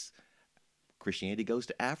Acts, Christianity goes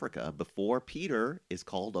to Africa before Peter is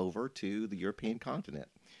called over to the European continent.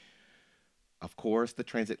 Of course, the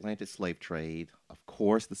transatlantic slave trade, of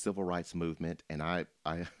course, the civil rights movement, and I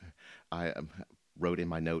wrote in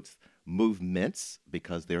my notes movements,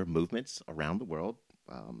 because there are movements around the world.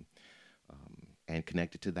 And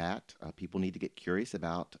connected to that, people need to get curious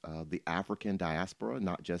about the African diaspora,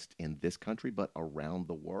 not just in this country, but around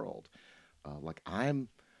the world.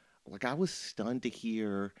 I was stunned to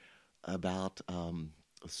hear about a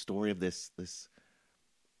story of this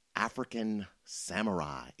African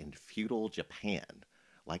samurai in feudal Japan.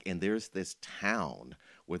 And there's this town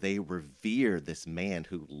where they revere this man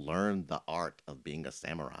who learned the art of being a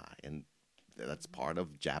samurai, and that's part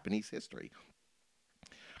of Japanese history.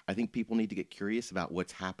 I think people need to get curious about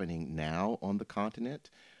what's happening now on the continent.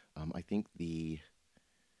 I think the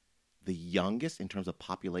youngest, in terms of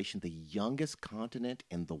population, the youngest continent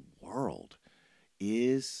in the world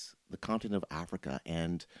is the continent of Africa,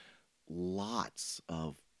 and lots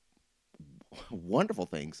of wonderful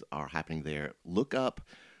things are happening there. Look up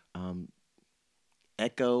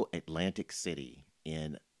Echo Atlantic City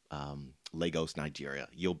in Lagos, Nigeria.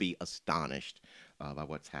 You'll be astonished by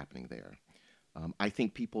what's happening there. I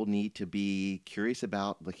think people need to be curious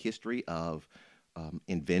about the history of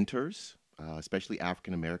inventors, especially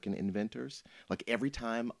African-American inventors. Not every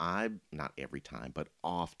time, but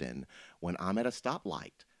often when I'm at a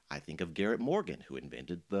stoplight, I think of Garrett Morgan, who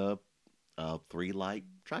invented the 3-light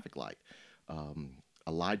traffic light.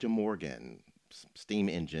 Elijah Morgan, steam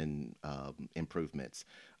engine improvements.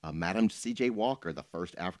 Madam C.J. Walker, the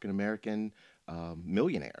first African-American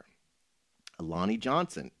millionaire. Lonnie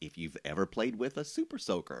Johnson, if you've ever played with a Super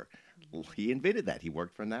Soaker, he invented that. He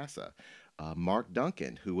worked for NASA. Mark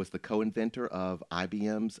Duncan, who was the co-inventor of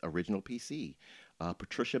IBM's original PC.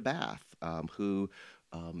 Patricia Bath, who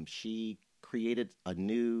she created a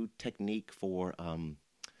new technique for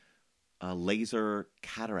laser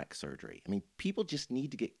cataract surgery. I mean, people just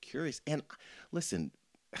need to get curious. And listen,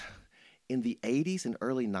 in the 80s and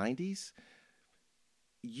early 90s,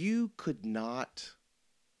 you could not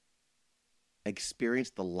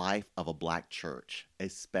experience the life of a Black church,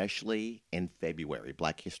 especially in February,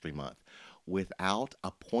 Black History Month, without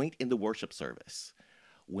a point in the worship service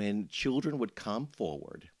when children would come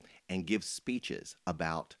forward and give speeches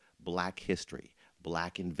about Black history,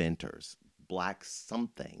 Black inventors, Black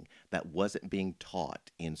something that wasn't being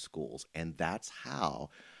taught in schools. And that's how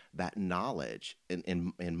that knowledge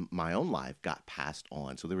in my own life got passed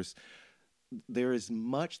on. So there is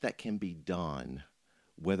much that can be done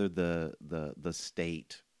whether the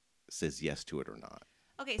state says yes to it or not.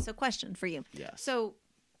 Okay, so question for you. Yes. So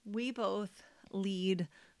we both lead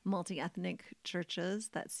multi-ethnic churches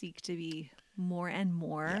that seek to be more and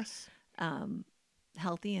more Yes.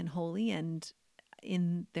 Healthy and holy and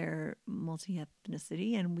in their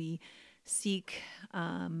multi-ethnicity. And we seek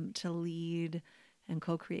to lead and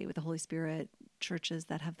co-create with the Holy Spirit churches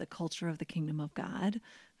that have the culture of the kingdom of God,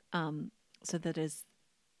 so that is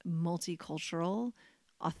multicultural,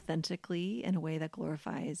 authentically in a way that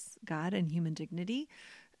glorifies God and human dignity,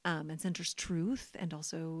 and centers truth and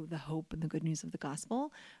also the hope and the good news of the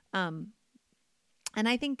gospel. And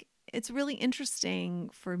I think it's really interesting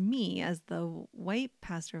for me as the white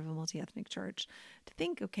pastor of a multi-ethnic church to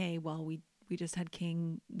think, okay, well, we just had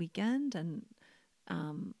King Weekend, and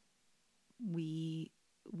we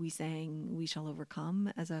sang "We Shall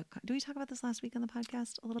Overcome" as a. Did we talk about this last week on the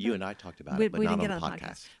podcast a little bit? You and I talked about it, but not on the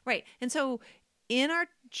podcast. Right. And so in our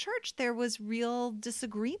church, there was real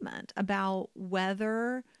disagreement about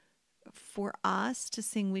whether for us to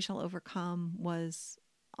sing "We Shall Overcome" was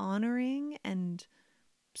honoring and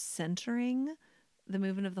centering the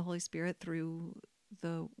movement of the Holy Spirit through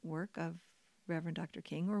the work of Reverend Dr.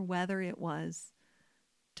 King, or whether it was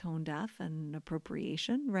tone deaf and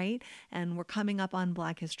appropriation, right? And we're coming up on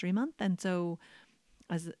Black History Month. And so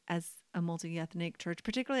as a multi-ethnic church,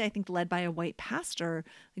 particularly I think led by a white pastor,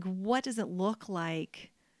 like what does it look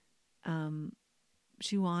like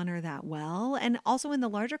to honor that well? And also in the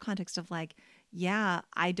larger context of like, yeah,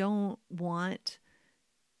 I don't want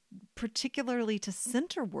particularly to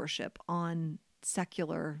center worship on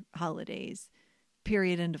secular holidays,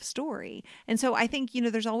 period, end of story. And so I think,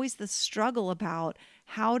 there's always this struggle about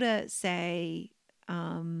how to say,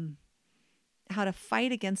 how to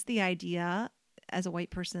fight against the idea as a white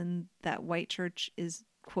person that white church is,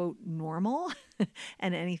 quote, normal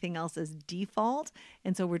and anything else is default.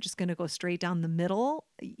 And so we're just going to go straight down the middle,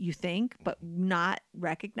 you think, but not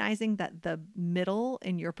recognizing that the middle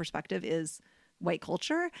in your perspective is white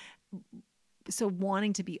culture. So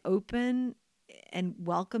wanting to be open and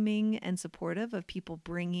welcoming and supportive of people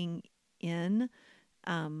bringing in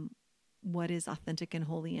what is authentic and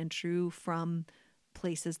holy and true from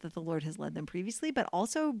places that the Lord has led them previously, but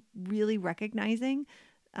also really recognizing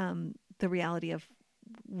the reality of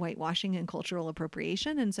whitewashing and cultural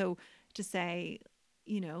appropriation. And so to say,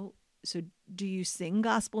 so do you sing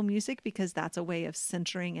gospel music because that's a way of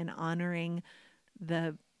centering and honoring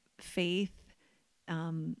the faith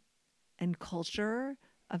and culture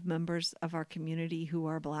of members of our community who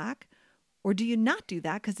are Black? Or do you not do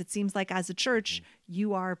that? Because it seems like as a church,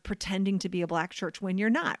 you are pretending to be a Black church when you're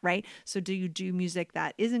not, right? So do you do music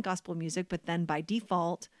that isn't gospel music, but then by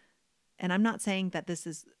default, and I'm not saying that this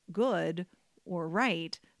is good or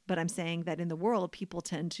right, but I'm saying that in the world, people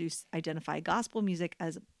tend to identify gospel music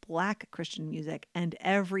as Black Christian music, and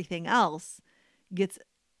everything else gets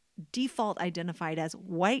default identified as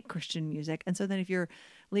white Christian music. And so then if you're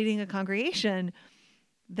leading a congregation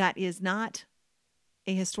that is not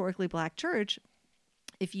a historically Black church,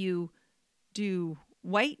 if you do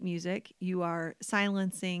white music, you are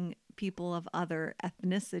silencing people of other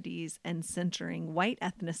ethnicities and centering white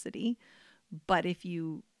ethnicity. But if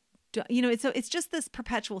you do, it's just this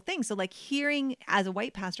perpetual thing. So like hearing as a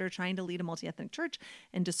white pastor trying to lead a multi-ethnic church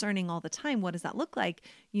and discerning all the time, what does that look like?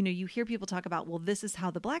 You hear people talk about, well, this is how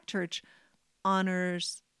the Black church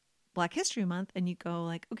honors Black History Month. And you go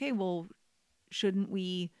like, okay, well, shouldn't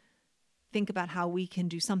we think about how we can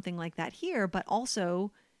do something like that here? But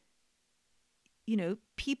also,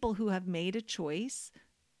 people who have made a choice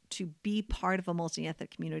to be part of a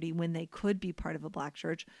multi-ethnic community when they could be part of a Black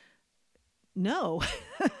church, no,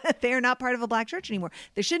 they are not part of a Black church anymore.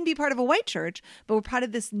 They shouldn't be part of a white church, but we're part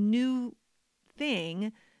of this new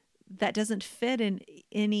thing that doesn't fit in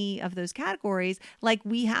any of those categories. Like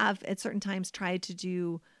we have at certain times tried to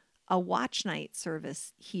do a watch night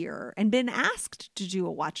service here and been asked to do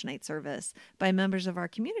a watch night service by members of our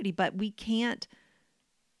community, but we can't.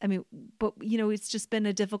 I mean, but it's just been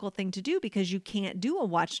a difficult thing to do because you can't do a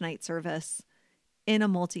watch night service in a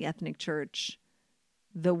multi-ethnic church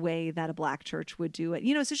the way that a Black church would do it.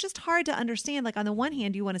 So it's just hard to understand. Like on the one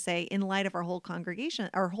hand, you want to say, in light of our whole congregation,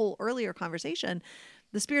 our whole earlier conversation,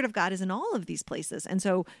 the Spirit of God is in all of these places. And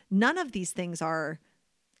so none of these things are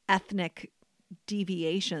ethnic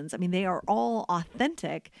deviations. I mean, they are all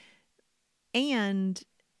authentic. And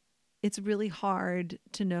it's really hard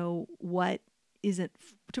to know what isn't,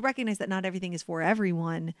 to recognize that not everything is for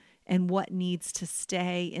everyone and what needs to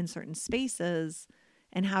stay in certain spaces.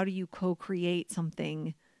 And how do you co-create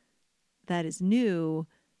something that is new?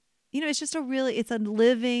 It's just it's a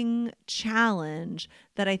living challenge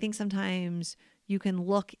that I think sometimes you can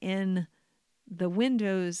look in the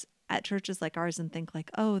windows at churches like ours and think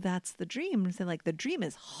like, oh, that's the dream. And say like, the dream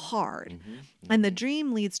is hard. Mm-hmm, mm-hmm. And the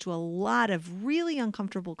dream leads to a lot of really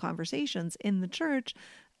uncomfortable conversations in the church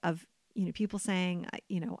of, people saying,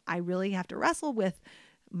 I really have to wrestle with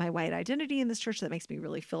my white identity in this church that makes me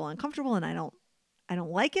really feel uncomfortable. And I don't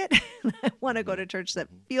like it. I want to go to church that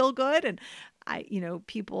feel good. And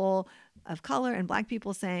people of color and Black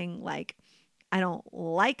people saying like, I don't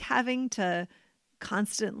like having to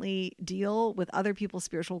constantly deal with other people's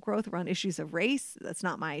spiritual growth around issues of race. That's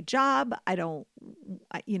not my job. I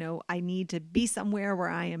need to be somewhere where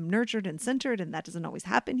I am nurtured and centered, and that doesn't always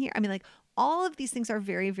happen here. I mean, like all of these things are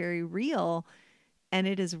very, very real, and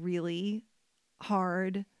it is really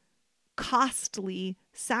hard, costly,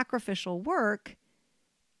 sacrificial work.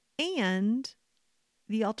 And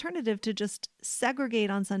the alternative to just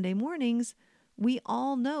segregate on Sunday mornings, we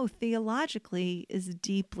all know theologically is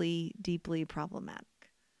deeply, deeply problematic.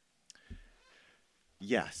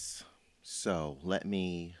 Yes. So let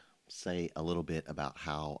me say a little bit about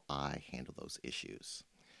how I handle those issues.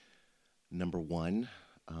 Number one,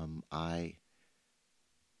 I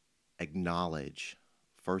acknowledge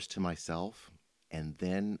first to myself, and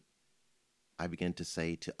then I begin to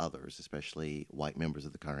say to others, especially white members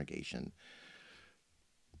of the congregation,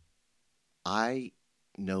 I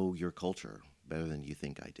know your culture better than you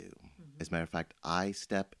think I do. Mm-hmm. As a matter of fact, I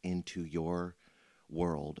step into your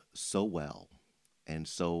world so well and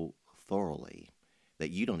so thoroughly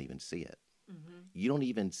that you don't even see it. Mm-hmm. You don't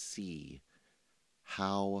even see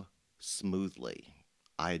how smoothly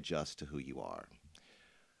I adjust to who you are.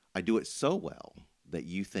 I do it so well that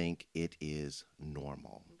you think it is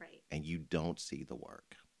normal. Right. And you don't see the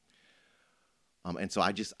work. And so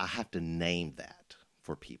I have to name that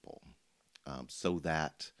for people so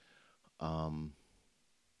that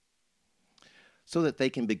they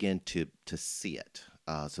can begin to see it.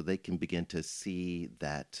 So they can begin to see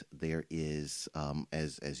that there is,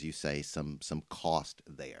 as you say, some cost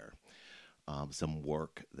there, some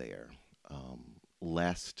work there,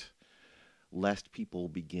 lest people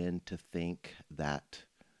begin to think that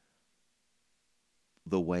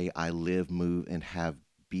the way I live, move, and have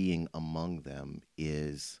being among them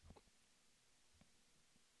is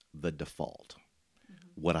the default.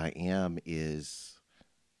 Mm-hmm. What I am is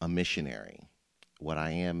a missionary. What I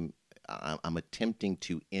am, I'm attempting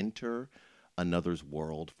to enter another's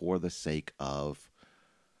world for the sake of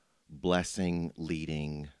blessing,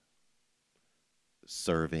 leading,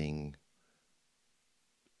 serving,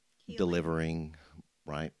 healing, delivering,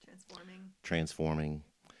 right? Transforming.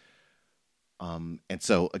 And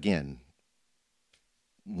so again,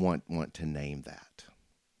 want to name that.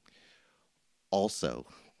 Also,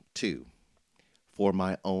 too, for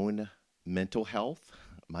my own mental health,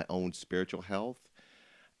 my own spiritual health,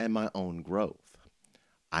 and my own growth,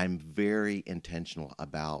 I'm very intentional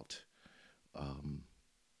about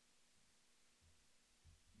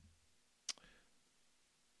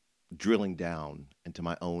drilling down into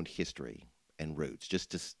my own history and roots,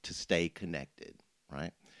 just to stay connected,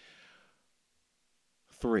 right?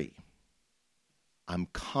 3, I'm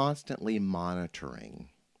constantly monitoring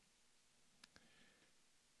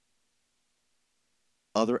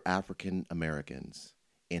other African Americans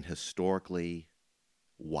in historically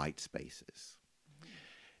white spaces.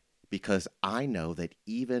 Because I know that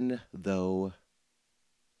even though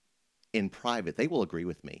in private they will agree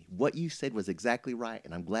with me, what you said was exactly right,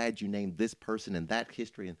 and I'm glad you named this person and that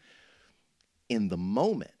history. And in the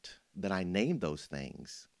moment that I name those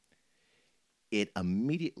things, it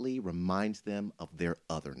immediately reminds them of their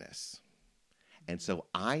otherness. And so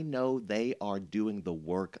I know they are doing the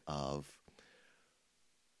work of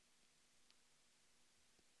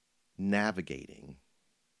navigating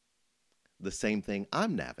the same thing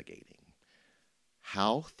I'm navigating.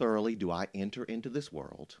 How thoroughly do I enter into this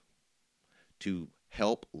world to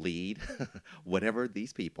help lead whatever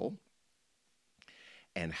these people,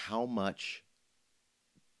 and how much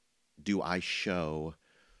do I show,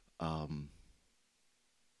 I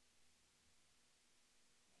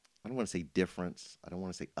don't want to say difference, I don't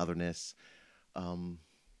want to say otherness.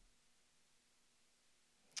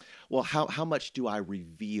 Well, how much do I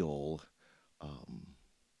reveal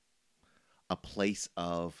a place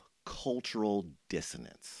of cultural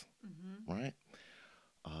dissonance, right?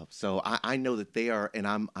 So I know that they are, and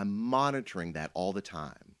I'm monitoring that all the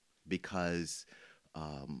time, because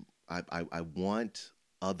I want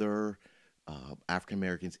other African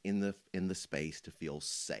Americans in the space to feel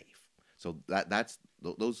safe. So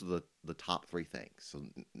those are the top three things. So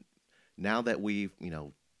now that we've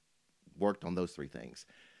worked on those three things,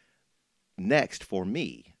 next for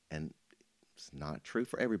me, and it's not true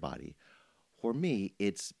for everybody, for me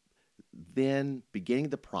it's then beginning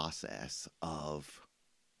the process of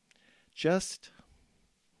just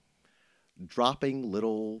dropping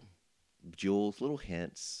little jewels, little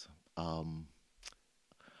hints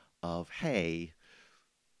of, hey,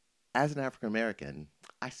 as an African American,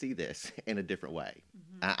 I see this in a different way.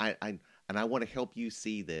 And I want to help you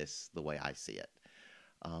see this the way I see it.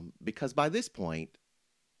 Because by this point,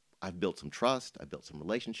 I've built some trust, I've built some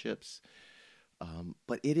relationships,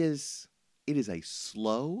 but it is a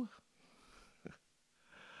slow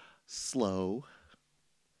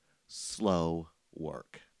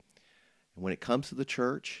work. And when it comes to the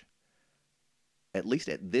church, at least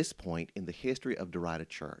at this point in the history of Derita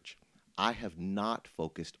Church, I have not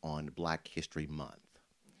focused on Black History Month.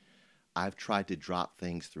 I've tried to drop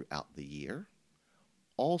things throughout the year.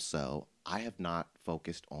 Also, I have not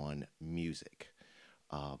focused on music.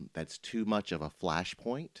 That's too much of a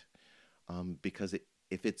flashpoint, because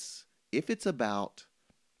if it's about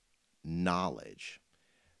knowledge,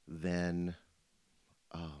 then,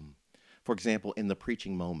 for example, in the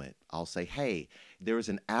preaching moment, I'll say, hey, there is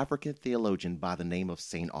an African theologian by the name of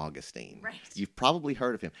St. Augustine. Right. You've probably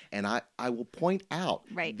heard of him. And I will point out,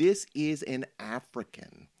 this is an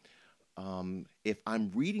African. If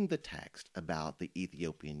I'm reading the text about the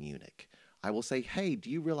Ethiopian eunuch, I will say, hey, do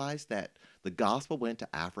you realize that the gospel went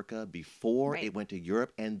to Africa before it went to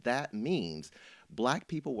Europe? And that means Black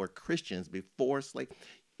people were Christians before slavery.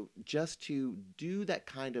 Just to do that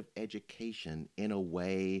kind of education in a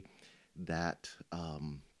way that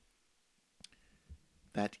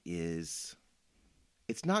that is,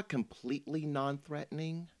 it's not completely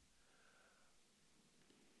non-threatening.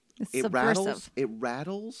 It's subversive. It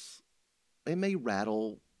may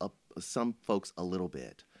rattle up some folks a little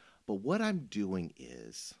bit. But what I'm doing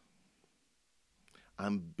is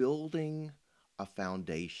I'm building a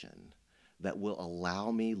foundation that will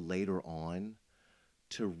allow me later on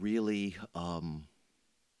to really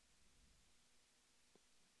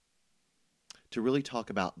talk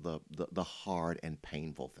about the hard and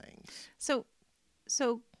painful things. So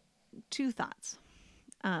two thoughts.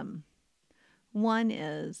 One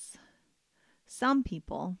is, some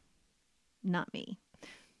people, not me,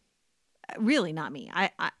 really not me.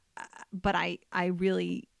 But I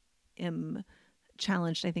really am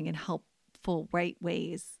challenged, I think, in helpful, right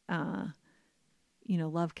ways.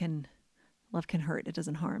 Love can hurt. It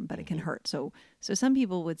doesn't harm, but it can hurt. So some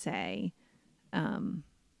people would say,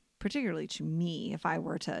 particularly to me, if I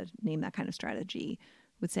were to name that kind of strategy,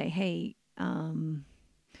 would say, hey,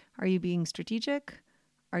 are you being strategic?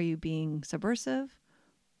 Are you being subversive?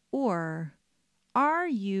 Or are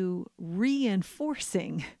you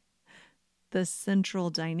reinforcing the central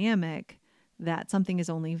dynamic that something is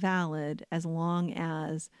only valid as long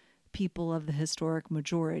as people of the historic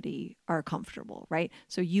majority are comfortable, right?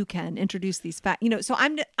 So you can introduce these facts, so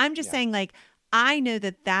I'm just saying, like, I know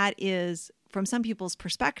that is, from some people's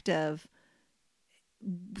perspective,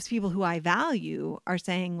 people who I value are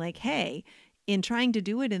saying, like, hey, in trying to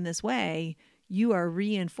do it in this way, you are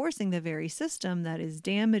reinforcing the very system that is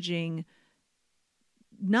damaging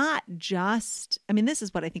not just, this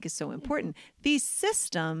is what I think is so important. These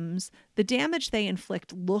systems, the damage they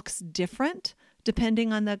inflict looks different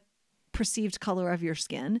depending on the perceived color of your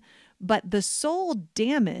skin, but the soul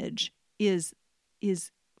damage is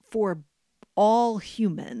for all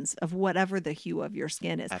humans of whatever the hue of your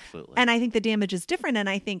skin is. Absolutely. And I think the damage is different. And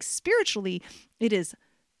I think spiritually, it is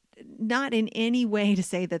not in any way to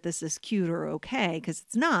say that this is cute or okay, because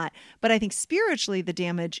it's not. But I think spiritually, the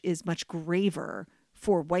damage is much graver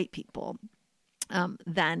for white people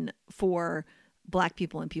than for Black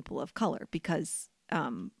people and people of color, because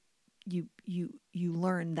you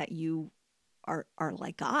learn that you are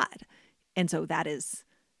like God. And so that is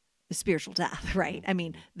spiritual death, right? I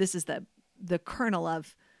mean, this is the kernel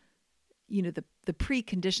of, the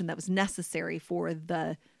precondition that was necessary for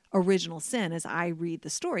the original sin. As I read the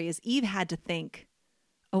story, is Eve had to think,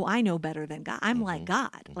 oh, I know better than God. I'm like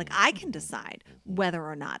God. Like I can decide whether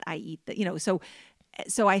or not I eat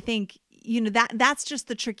so I think, that's just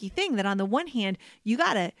the tricky thing, that on the one hand, you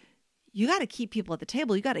gotta keep people at the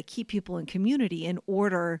table. You got to keep people in community in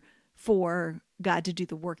order for God to do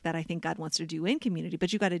the work that I think God wants to do in community.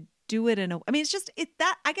 But you got to do it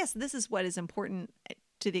I guess this is what is important,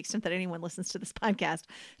 to the extent that anyone listens to this podcast,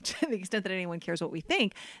 to the extent that anyone cares what we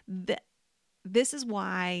think, that this is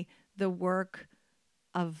why the work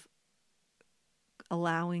of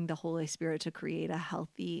allowing the Holy Spirit to create a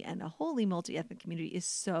healthy and a holy multi-ethnic community is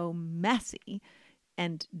so messy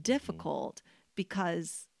and difficult,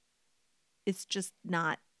 because it's just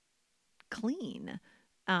not clean.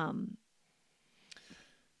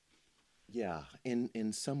 Yeah,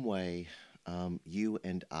 in some way, you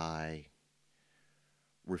and I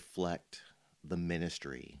reflect the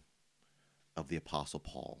ministry of the Apostle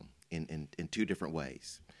Paul in two different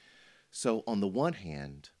ways. So on the one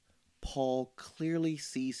hand, Paul clearly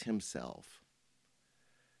sees himself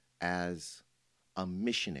as a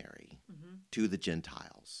missionary to the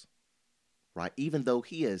Gentiles, right? Even though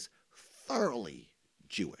he is thoroughly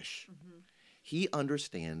Jewish, he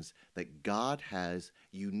understands that God has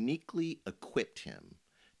uniquely equipped him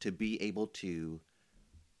to be able to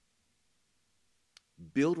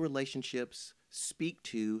build relationships, speak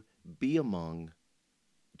to, be among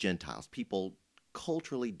Gentiles, people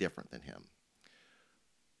culturally different than him.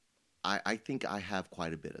 I think I have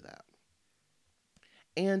quite a bit of that.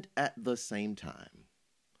 And at the same time,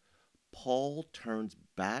 Paul turns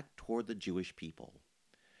back toward the Jewish people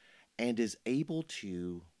and is able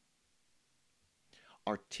to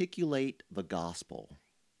articulate the gospel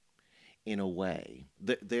in a way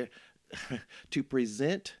that to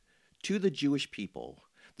present to the Jewish people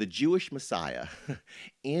the Jewish Messiah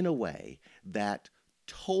in a way that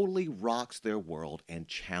totally rocks their world and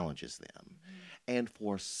challenges them. And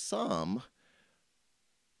for some,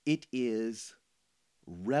 it is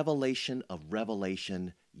revelation of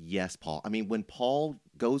revelation. Yes, Paul. I mean, when Paul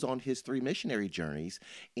goes on his 3 missionary journeys,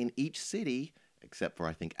 in each city, except for,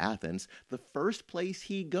 I think, Athens, the first place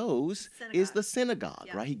he goes is the synagogue,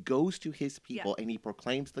 right? He goes to his people and he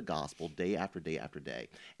proclaims the gospel day after day after day.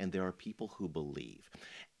 And there are people who believe.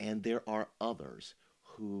 And there are others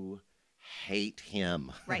who hate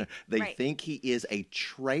him. Right. They think he is a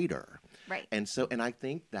traitor. Right. And I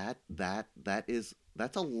think that's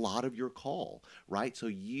a lot of your call, right? So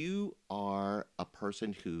you are a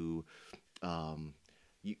person who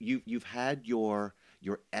you've had your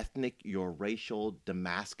ethnic, your racial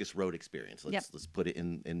Damascus Road experience. Let's put it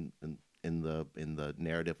in the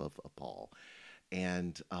narrative of Paul.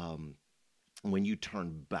 And when you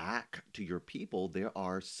turn back to your people, there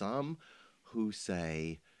are some who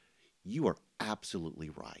say, you are absolutely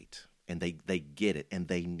right. And they get it. And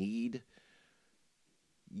they need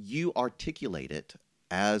you articulate it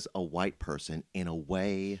as a white person in a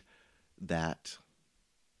way that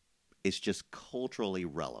is just culturally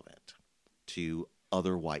relevant to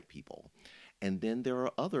other white people. And then there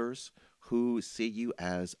are others who see you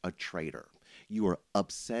as a traitor. You are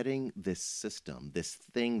upsetting this system, this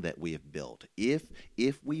thing that we have built. If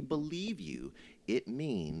we believe you, it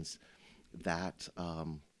means that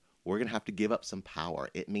we're going to have to give up some power.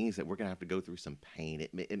 It means that we're going to have to go through some pain.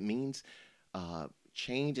 It means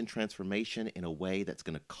change and transformation in a way that's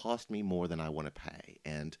going to cost me more than I want to pay.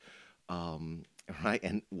 And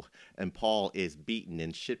right, and Paul is beaten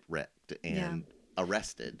and shipwrecked and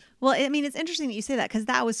arrested. Well, I mean, it's interesting that you say that, because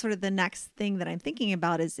that was sort of the next thing that I'm thinking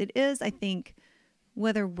about. I think,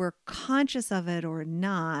 whether we're conscious of it or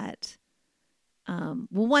not. Well,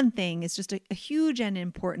 one thing is just a huge and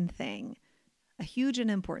important thing. A huge and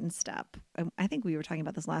important step. I think we were talking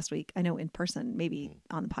about this last week. I know in person, maybe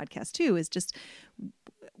on the podcast too, is just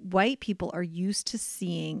white people are used to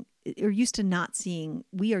not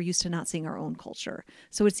seeing our own culture.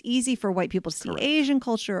 So it's easy for white people to see Asian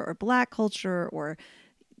culture or Black culture or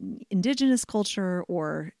indigenous culture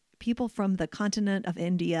or people from the continent of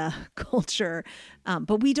India culture.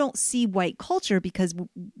 But we don't see white culture because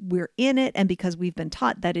we're in it and because we've been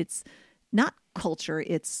taught that it's not culture,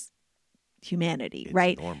 it's humanity,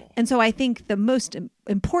 right? Normal. And so I think the most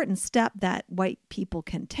important step that white people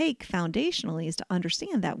can take foundationally is to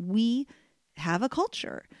understand that we have a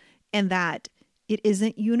culture and that it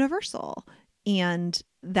isn't universal, and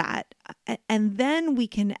then we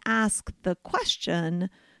can ask the question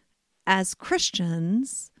as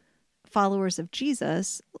Christians, followers of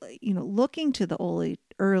Jesus, looking to the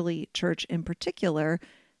early church in particular,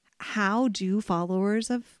 how do followers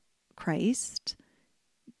of Christ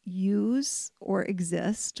use or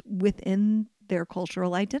exist within their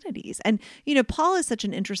cultural identities? And, Paul is such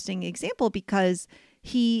an interesting example because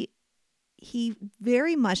he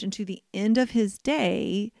very much into the end of his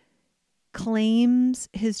day claims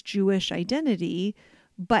his Jewish identity,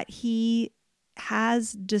 but he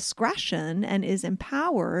has discretion and is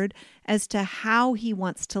empowered as to how he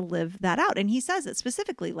wants to live that out. And he says it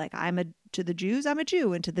specifically, like, to the Jews, I'm a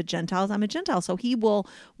Jew, and to the Gentiles, I'm a Gentile. So he will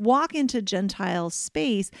walk into Gentile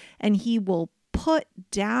space and he will put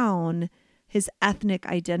down his ethnic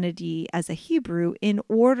identity as a Hebrew in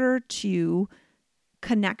order to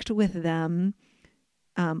connect with them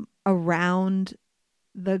around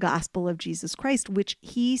the gospel of Jesus Christ, which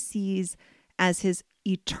he sees as his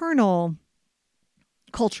eternal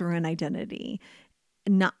culture and identity.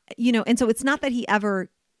 And so it's not that he ever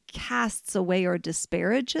casts away or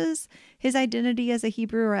disparages his identity as a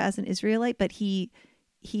Hebrew or as an Israelite, but he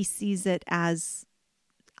sees it as,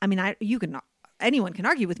 anyone can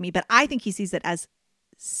argue with me, but I think he sees it as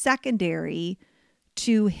secondary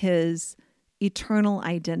to his eternal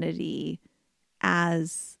identity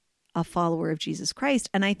as a follower of Jesus Christ.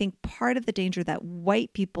 And I think part of the danger that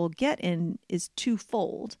white people get in is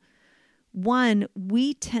twofold. One,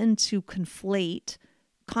 we tend to conflate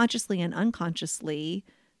consciously and unconsciously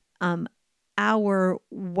our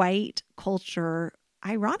white culture,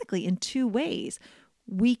 ironically, in two ways.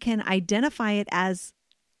 We can identify it as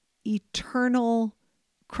eternal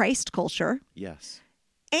Christ culture. Yes.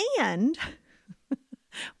 And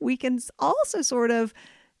we can also sort of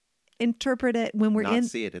interpret it when we're not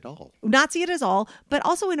see it at all. Not see it at all, but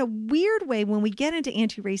also in a weird way, when we get into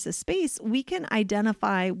anti-racist space, we can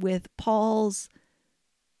identify with Paul's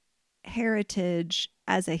heritage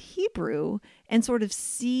as a Hebrew and sort of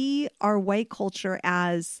see our white culture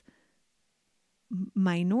as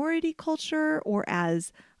minority culture or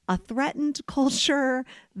as a threatened culture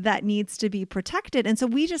that needs to be protected. And so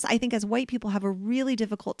I think as white people have a really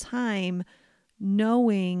difficult time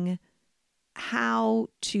knowing how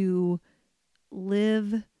to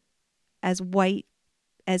live as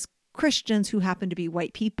Christians who happen to be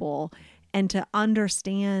white people, and to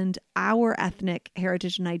understand our ethnic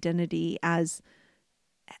heritage and identity as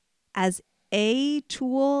a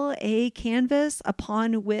tool, a canvas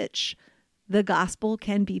upon which the gospel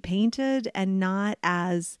can be painted, and not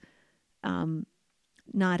as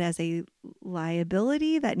a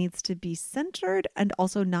liability that needs to be centered, and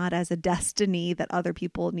also not as a destiny that other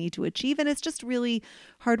people need to achieve. And it's just really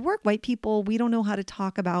hard work. White people, we don't know how to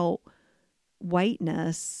talk about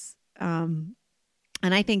whiteness. And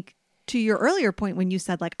I think to your earlier point, when you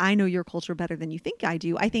said, like, I know your culture better than you think I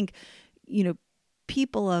do, I think,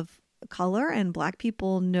 people of color and Black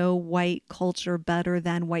people know white culture better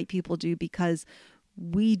than white people do, because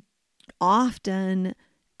we often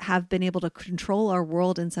have been able to control our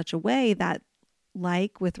world in such a way that,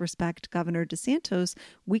 like with respect Governor DeSantis,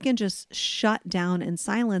 we can just shut down and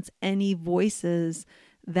silence any voices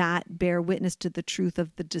that bear witness to the truth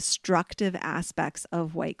of the destructive aspects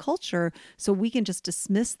of white culture. So we can just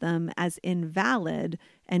dismiss them as invalid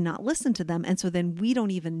and not listen to them. And so then we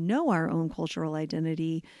don't even know our own cultural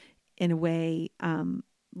identity in a way,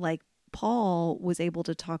 like Paul was able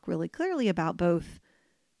to talk really clearly about both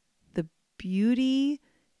the beauty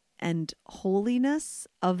and holiness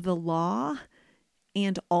of the law,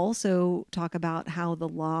 and also talk about how the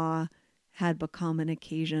law had become an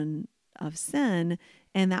occasion of sin.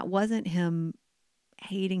 And that wasn't him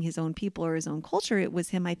hating his own people or his own culture. It was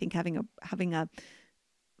him, I think, having a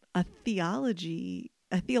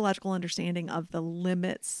theological understanding of the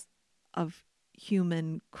limits of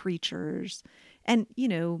human creatures. And,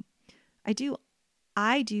 I do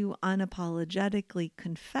unapologetically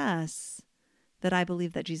confess that I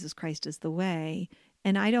believe that Jesus Christ is the way.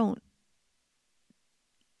 And I don't,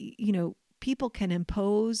 people can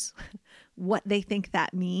impose what they think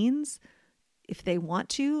that means if they want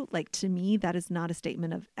to. Like, to me, that is not a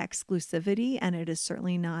statement of exclusivity. And it is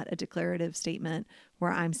certainly not a declarative statement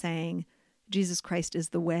where I'm saying Jesus Christ is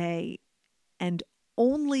the way, and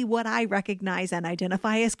only what I recognize and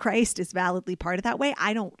identify as Christ is validly part of that way.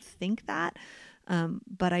 I don't think that.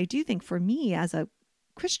 But I do think, for me as a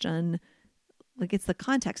Christian, like, it's the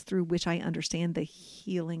context through which I understand the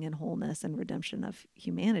healing and wholeness and redemption of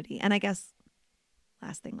humanity. And I guess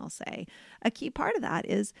last thing I'll say, a key part of that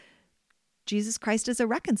is Jesus Christ is a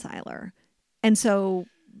reconciler. And so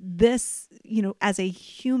this, as a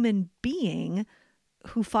human being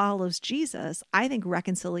who follows Jesus, I think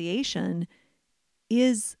reconciliation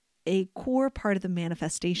is a core part of the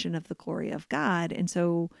manifestation of the glory of God. And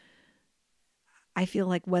so I feel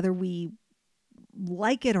like whether we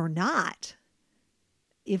like it or not,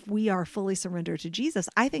 if we are fully surrendered to Jesus,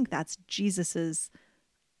 I think that's Jesus's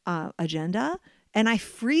agenda. And I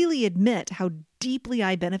freely admit how deeply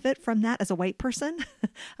I benefit from that as a white person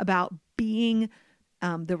about being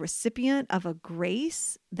the recipient of a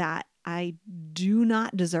grace that I do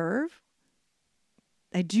not deserve.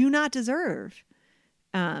 I do not deserve.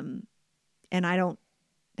 And I don't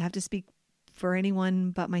have to speak for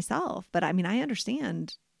anyone but myself. But I mean, I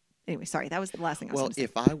understand. Anyway, sorry, that was the last thing I was going to say.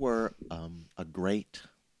 Well, if I were a great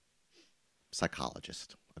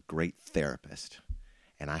psychologist, a great therapist,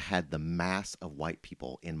 and I had the mass of white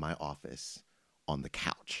people in my office on the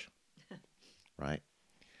couch, right?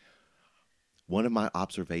 One of my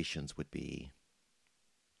observations would be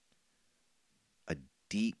a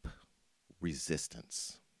deep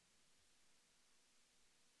resistance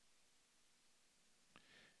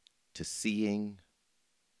to seeing,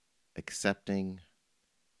 accepting,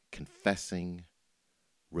 confessing,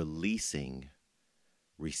 releasing,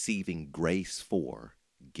 receiving grace for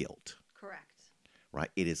guilt. Correct. Right?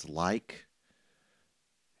 It's like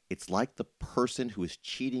the person who is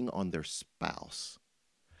cheating on their spouse,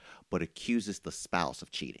 but accuses the spouse of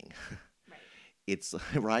cheating. Right. It's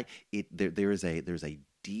right. There's a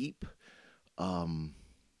deep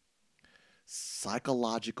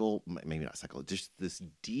psychological, maybe not psychological, just this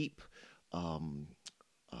deep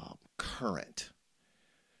current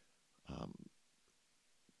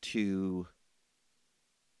to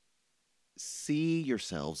see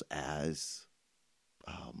yourselves as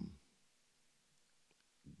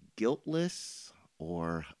guiltless,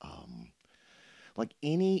 or like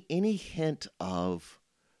any hint of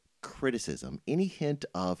criticism, any hint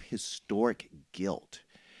of historic guilt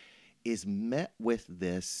is met with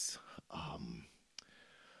this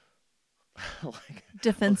like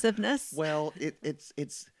defensiveness. Well, it's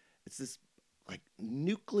this like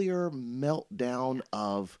nuclear meltdown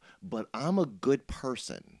of, but I'm a good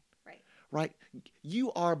person. Right?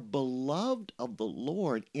 You are beloved of the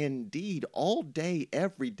Lord indeed, all day,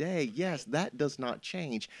 every day. Yes, that does not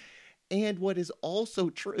change. And what is also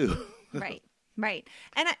true. Right.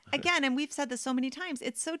 And and we've said this so many times,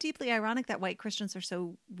 it's so deeply ironic that white Christians are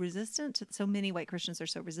so resistant. So many white Christians are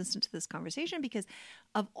so resistant to this conversation because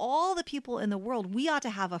of all the people in the world, we ought to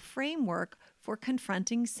have a framework for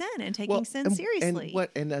confronting sin and taking sin seriously.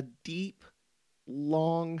 And a deep,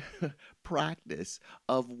 long practice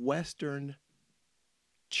of Western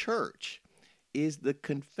church is the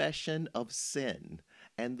confession of sin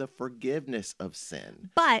and the forgiveness of sin.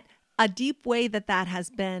 But a deep way that has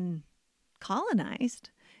been colonized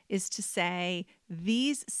is to say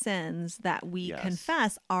these sins that we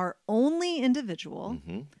confess are only individual,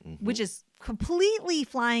 which is completely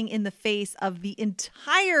flying in the face of the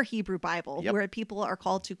entire Hebrew Bible, where people are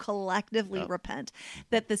called to collectively repent,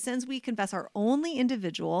 that the sins we confess are only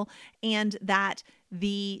individual, and that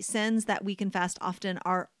the sins that we confessed often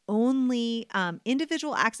are only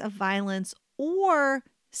individual acts of violence or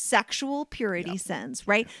sexual purity sins,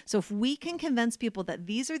 right? So if we can convince people that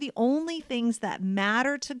these are the only things that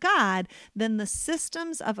matter to God, then the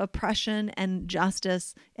systems of oppression and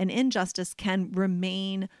justice and injustice can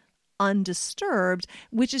remain undisturbed,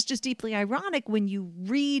 which is just deeply ironic when you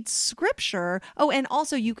read scripture. Oh, and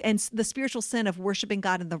also and the spiritual sin of worshiping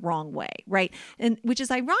God in the wrong way, right? And which is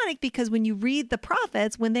ironic because when you read the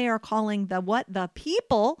prophets, when they are calling the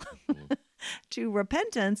people to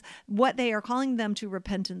repentance, what they are calling them to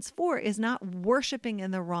repentance for is not worshiping in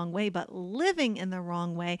the wrong way, but living in the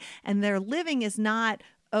wrong way. And their living is not,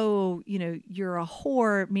 you're a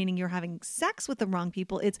whore, meaning you're having sex with the wrong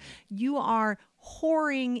people. It's you are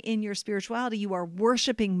whoring in your spirituality. You are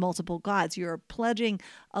worshiping multiple gods. You're pledging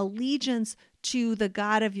allegiance to the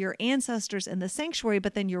God of your ancestors in the sanctuary,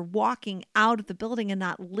 but then you're walking out of the building and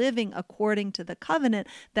not living according to the covenant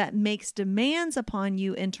that makes demands upon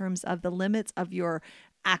you in terms of the limits of your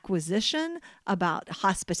acquisition, about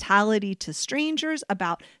hospitality to strangers,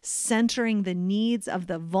 about centering the needs of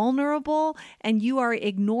the vulnerable. And you are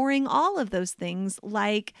ignoring all of those things,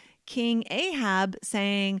 like King Ahab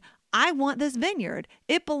saying, I want this vineyard.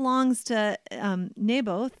 It belongs to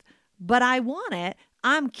Naboth, but I want it.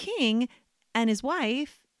 I'm king. And his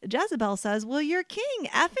wife, Jezebel, says, well, you're king.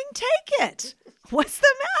 Effing take it. What's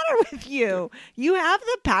the matter with you? You have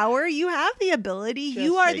the power. You have the ability.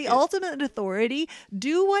 You are the ultimate authority.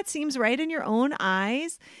 Do what seems right in your own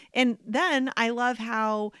eyes. And then I love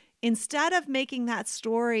how instead of making that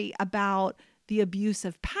story about the abuse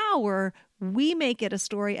of power, we make it a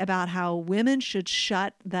story about how women should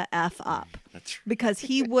shut the F up. That's right. Because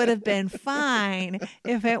he would have been fine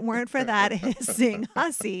if it weren't for that hissing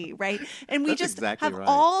hussy, right? And we That's just exactly have right.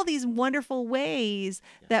 all these wonderful ways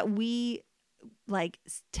that we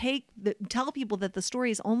tell people that the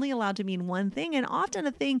story is only allowed to mean one thing, and often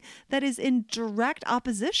a thing that is in direct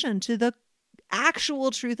opposition to the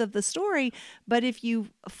actual truth of the story. But if you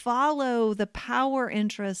follow the power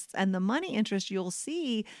interests and the money interest, you'll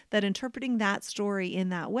see that interpreting that story in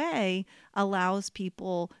that way allows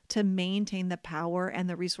people to maintain the power and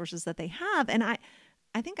the resources that they have. And I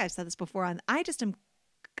think I've said this before, and I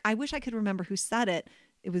wish I could remember who said it.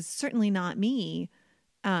 It was certainly not me.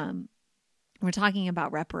 We're talking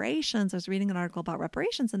about reparations. I was reading an article about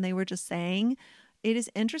reparations, and they were just saying, it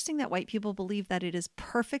is interesting that white people believe that it is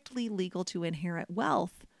perfectly legal to inherit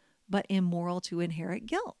wealth, but immoral to inherit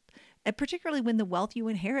guilt. And particularly when the wealth you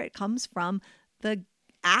inherit comes from the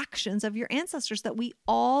actions of your ancestors that we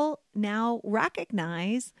all now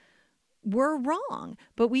recognize were wrong.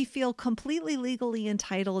 But we feel completely legally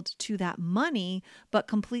entitled to that money, but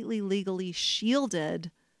completely legally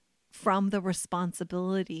shielded from the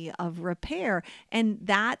responsibility of repair. And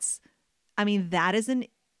that is an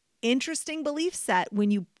interesting belief set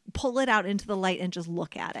when you pull it out into the light and just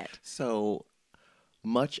look at it. So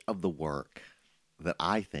much of the work that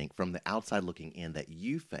I think from the outside looking in that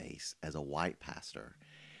you face as a white pastor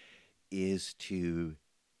is to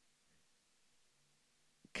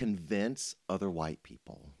convince other white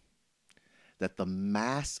people that the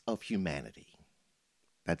mass of humanity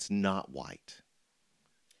that's not white,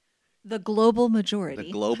 the global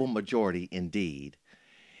majority indeed,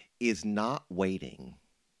 is not waiting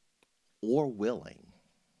or willing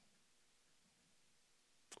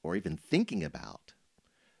or even thinking about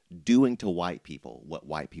doing to white people what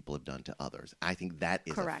white people have done to others. I think that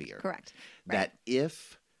is a fear. Correct. That right.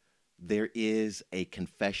 If there is a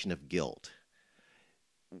confession of guilt,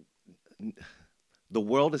 the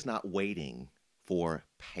world is not waiting for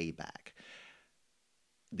payback.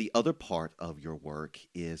 The other part of your work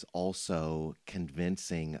is also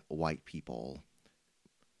convincing white people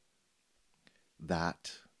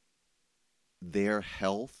that their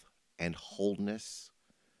health and wholeness,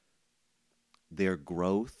 their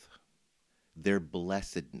growth, their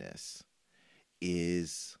blessedness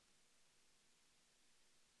is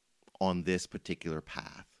on this particular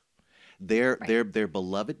path. Their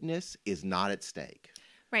belovedness is not at stake.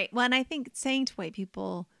 Right. Well, and I think saying to white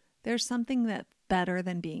people, there's something that's better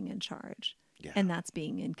than being in charge, and that's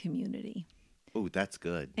being in community. Oh, that's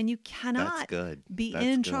good. And you cannot be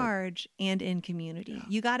in charge and in community. Yeah.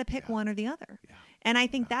 You got to pick one or the other. Yeah. And I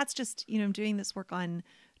think that's just, doing this work on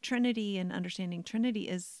Trinity and understanding Trinity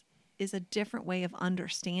is a different way of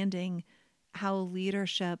understanding how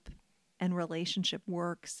leadership and relationship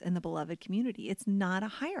works in the beloved community. It's not a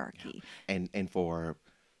hierarchy. Yeah. And for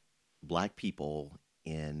Black people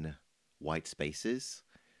in white spaces,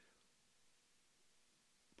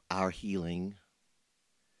 our healing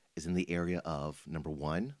is in the area of, number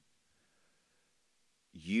one,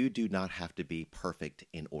 you do not have to be perfect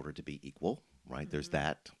in order to be equal, right? Mm-hmm. There's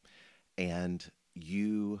that. And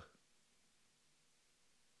you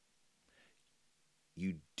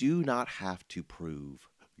do not have to prove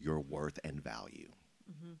your worth and value.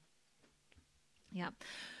 Mm-hmm. Yeah.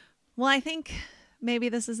 Well, I think maybe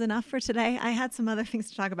this is enough for today. I had some other things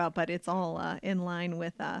to talk about, but it's all in line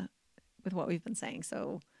with what we've been saying.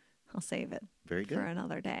 So I'll save it Very good. for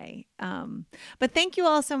another day. But thank you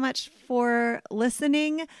all so much for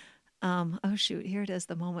listening. Oh, shoot. Here it is,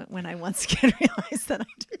 the moment when I once again realized that I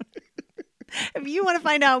don't. If you want to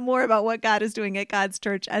find out more about what God is doing at God's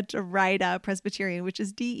Church at Derita Presbyterian, which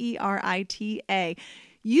is DERITA,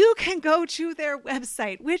 you can go to their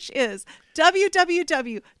website, which is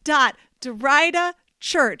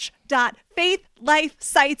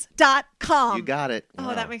www.deritachurch.faithlifesites.com. You got it.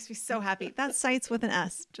 Wow. Oh, that makes me so happy. That's sites with an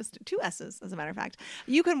S, just 2 S's, as a matter of fact.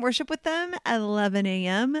 You can worship with them at 11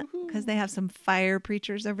 a.m. because they have some fire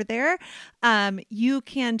preachers over there. You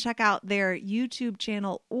can check out their YouTube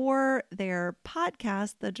channel or their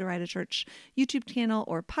podcast, the Derita Church YouTube channel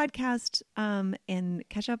or podcast, and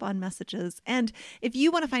catch up on messages. And if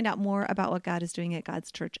you want to find out more about what God is doing at God's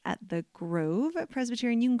Church at the Grove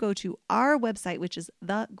Presbyterian, you can go to our website, which is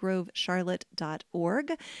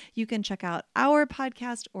thegrovecharlotte.org. You can check out our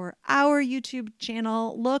podcast or our YouTube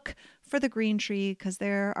channel. Look for the green tree because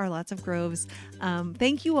there are lots of groves.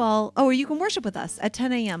 Thank you all. Oh, or you can worship with us at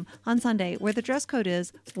 10 a.m. on Sunday, where the dress code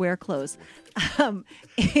is wear clothes. And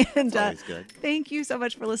always good. Thank you so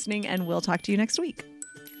much for listening, and we'll talk to you next week.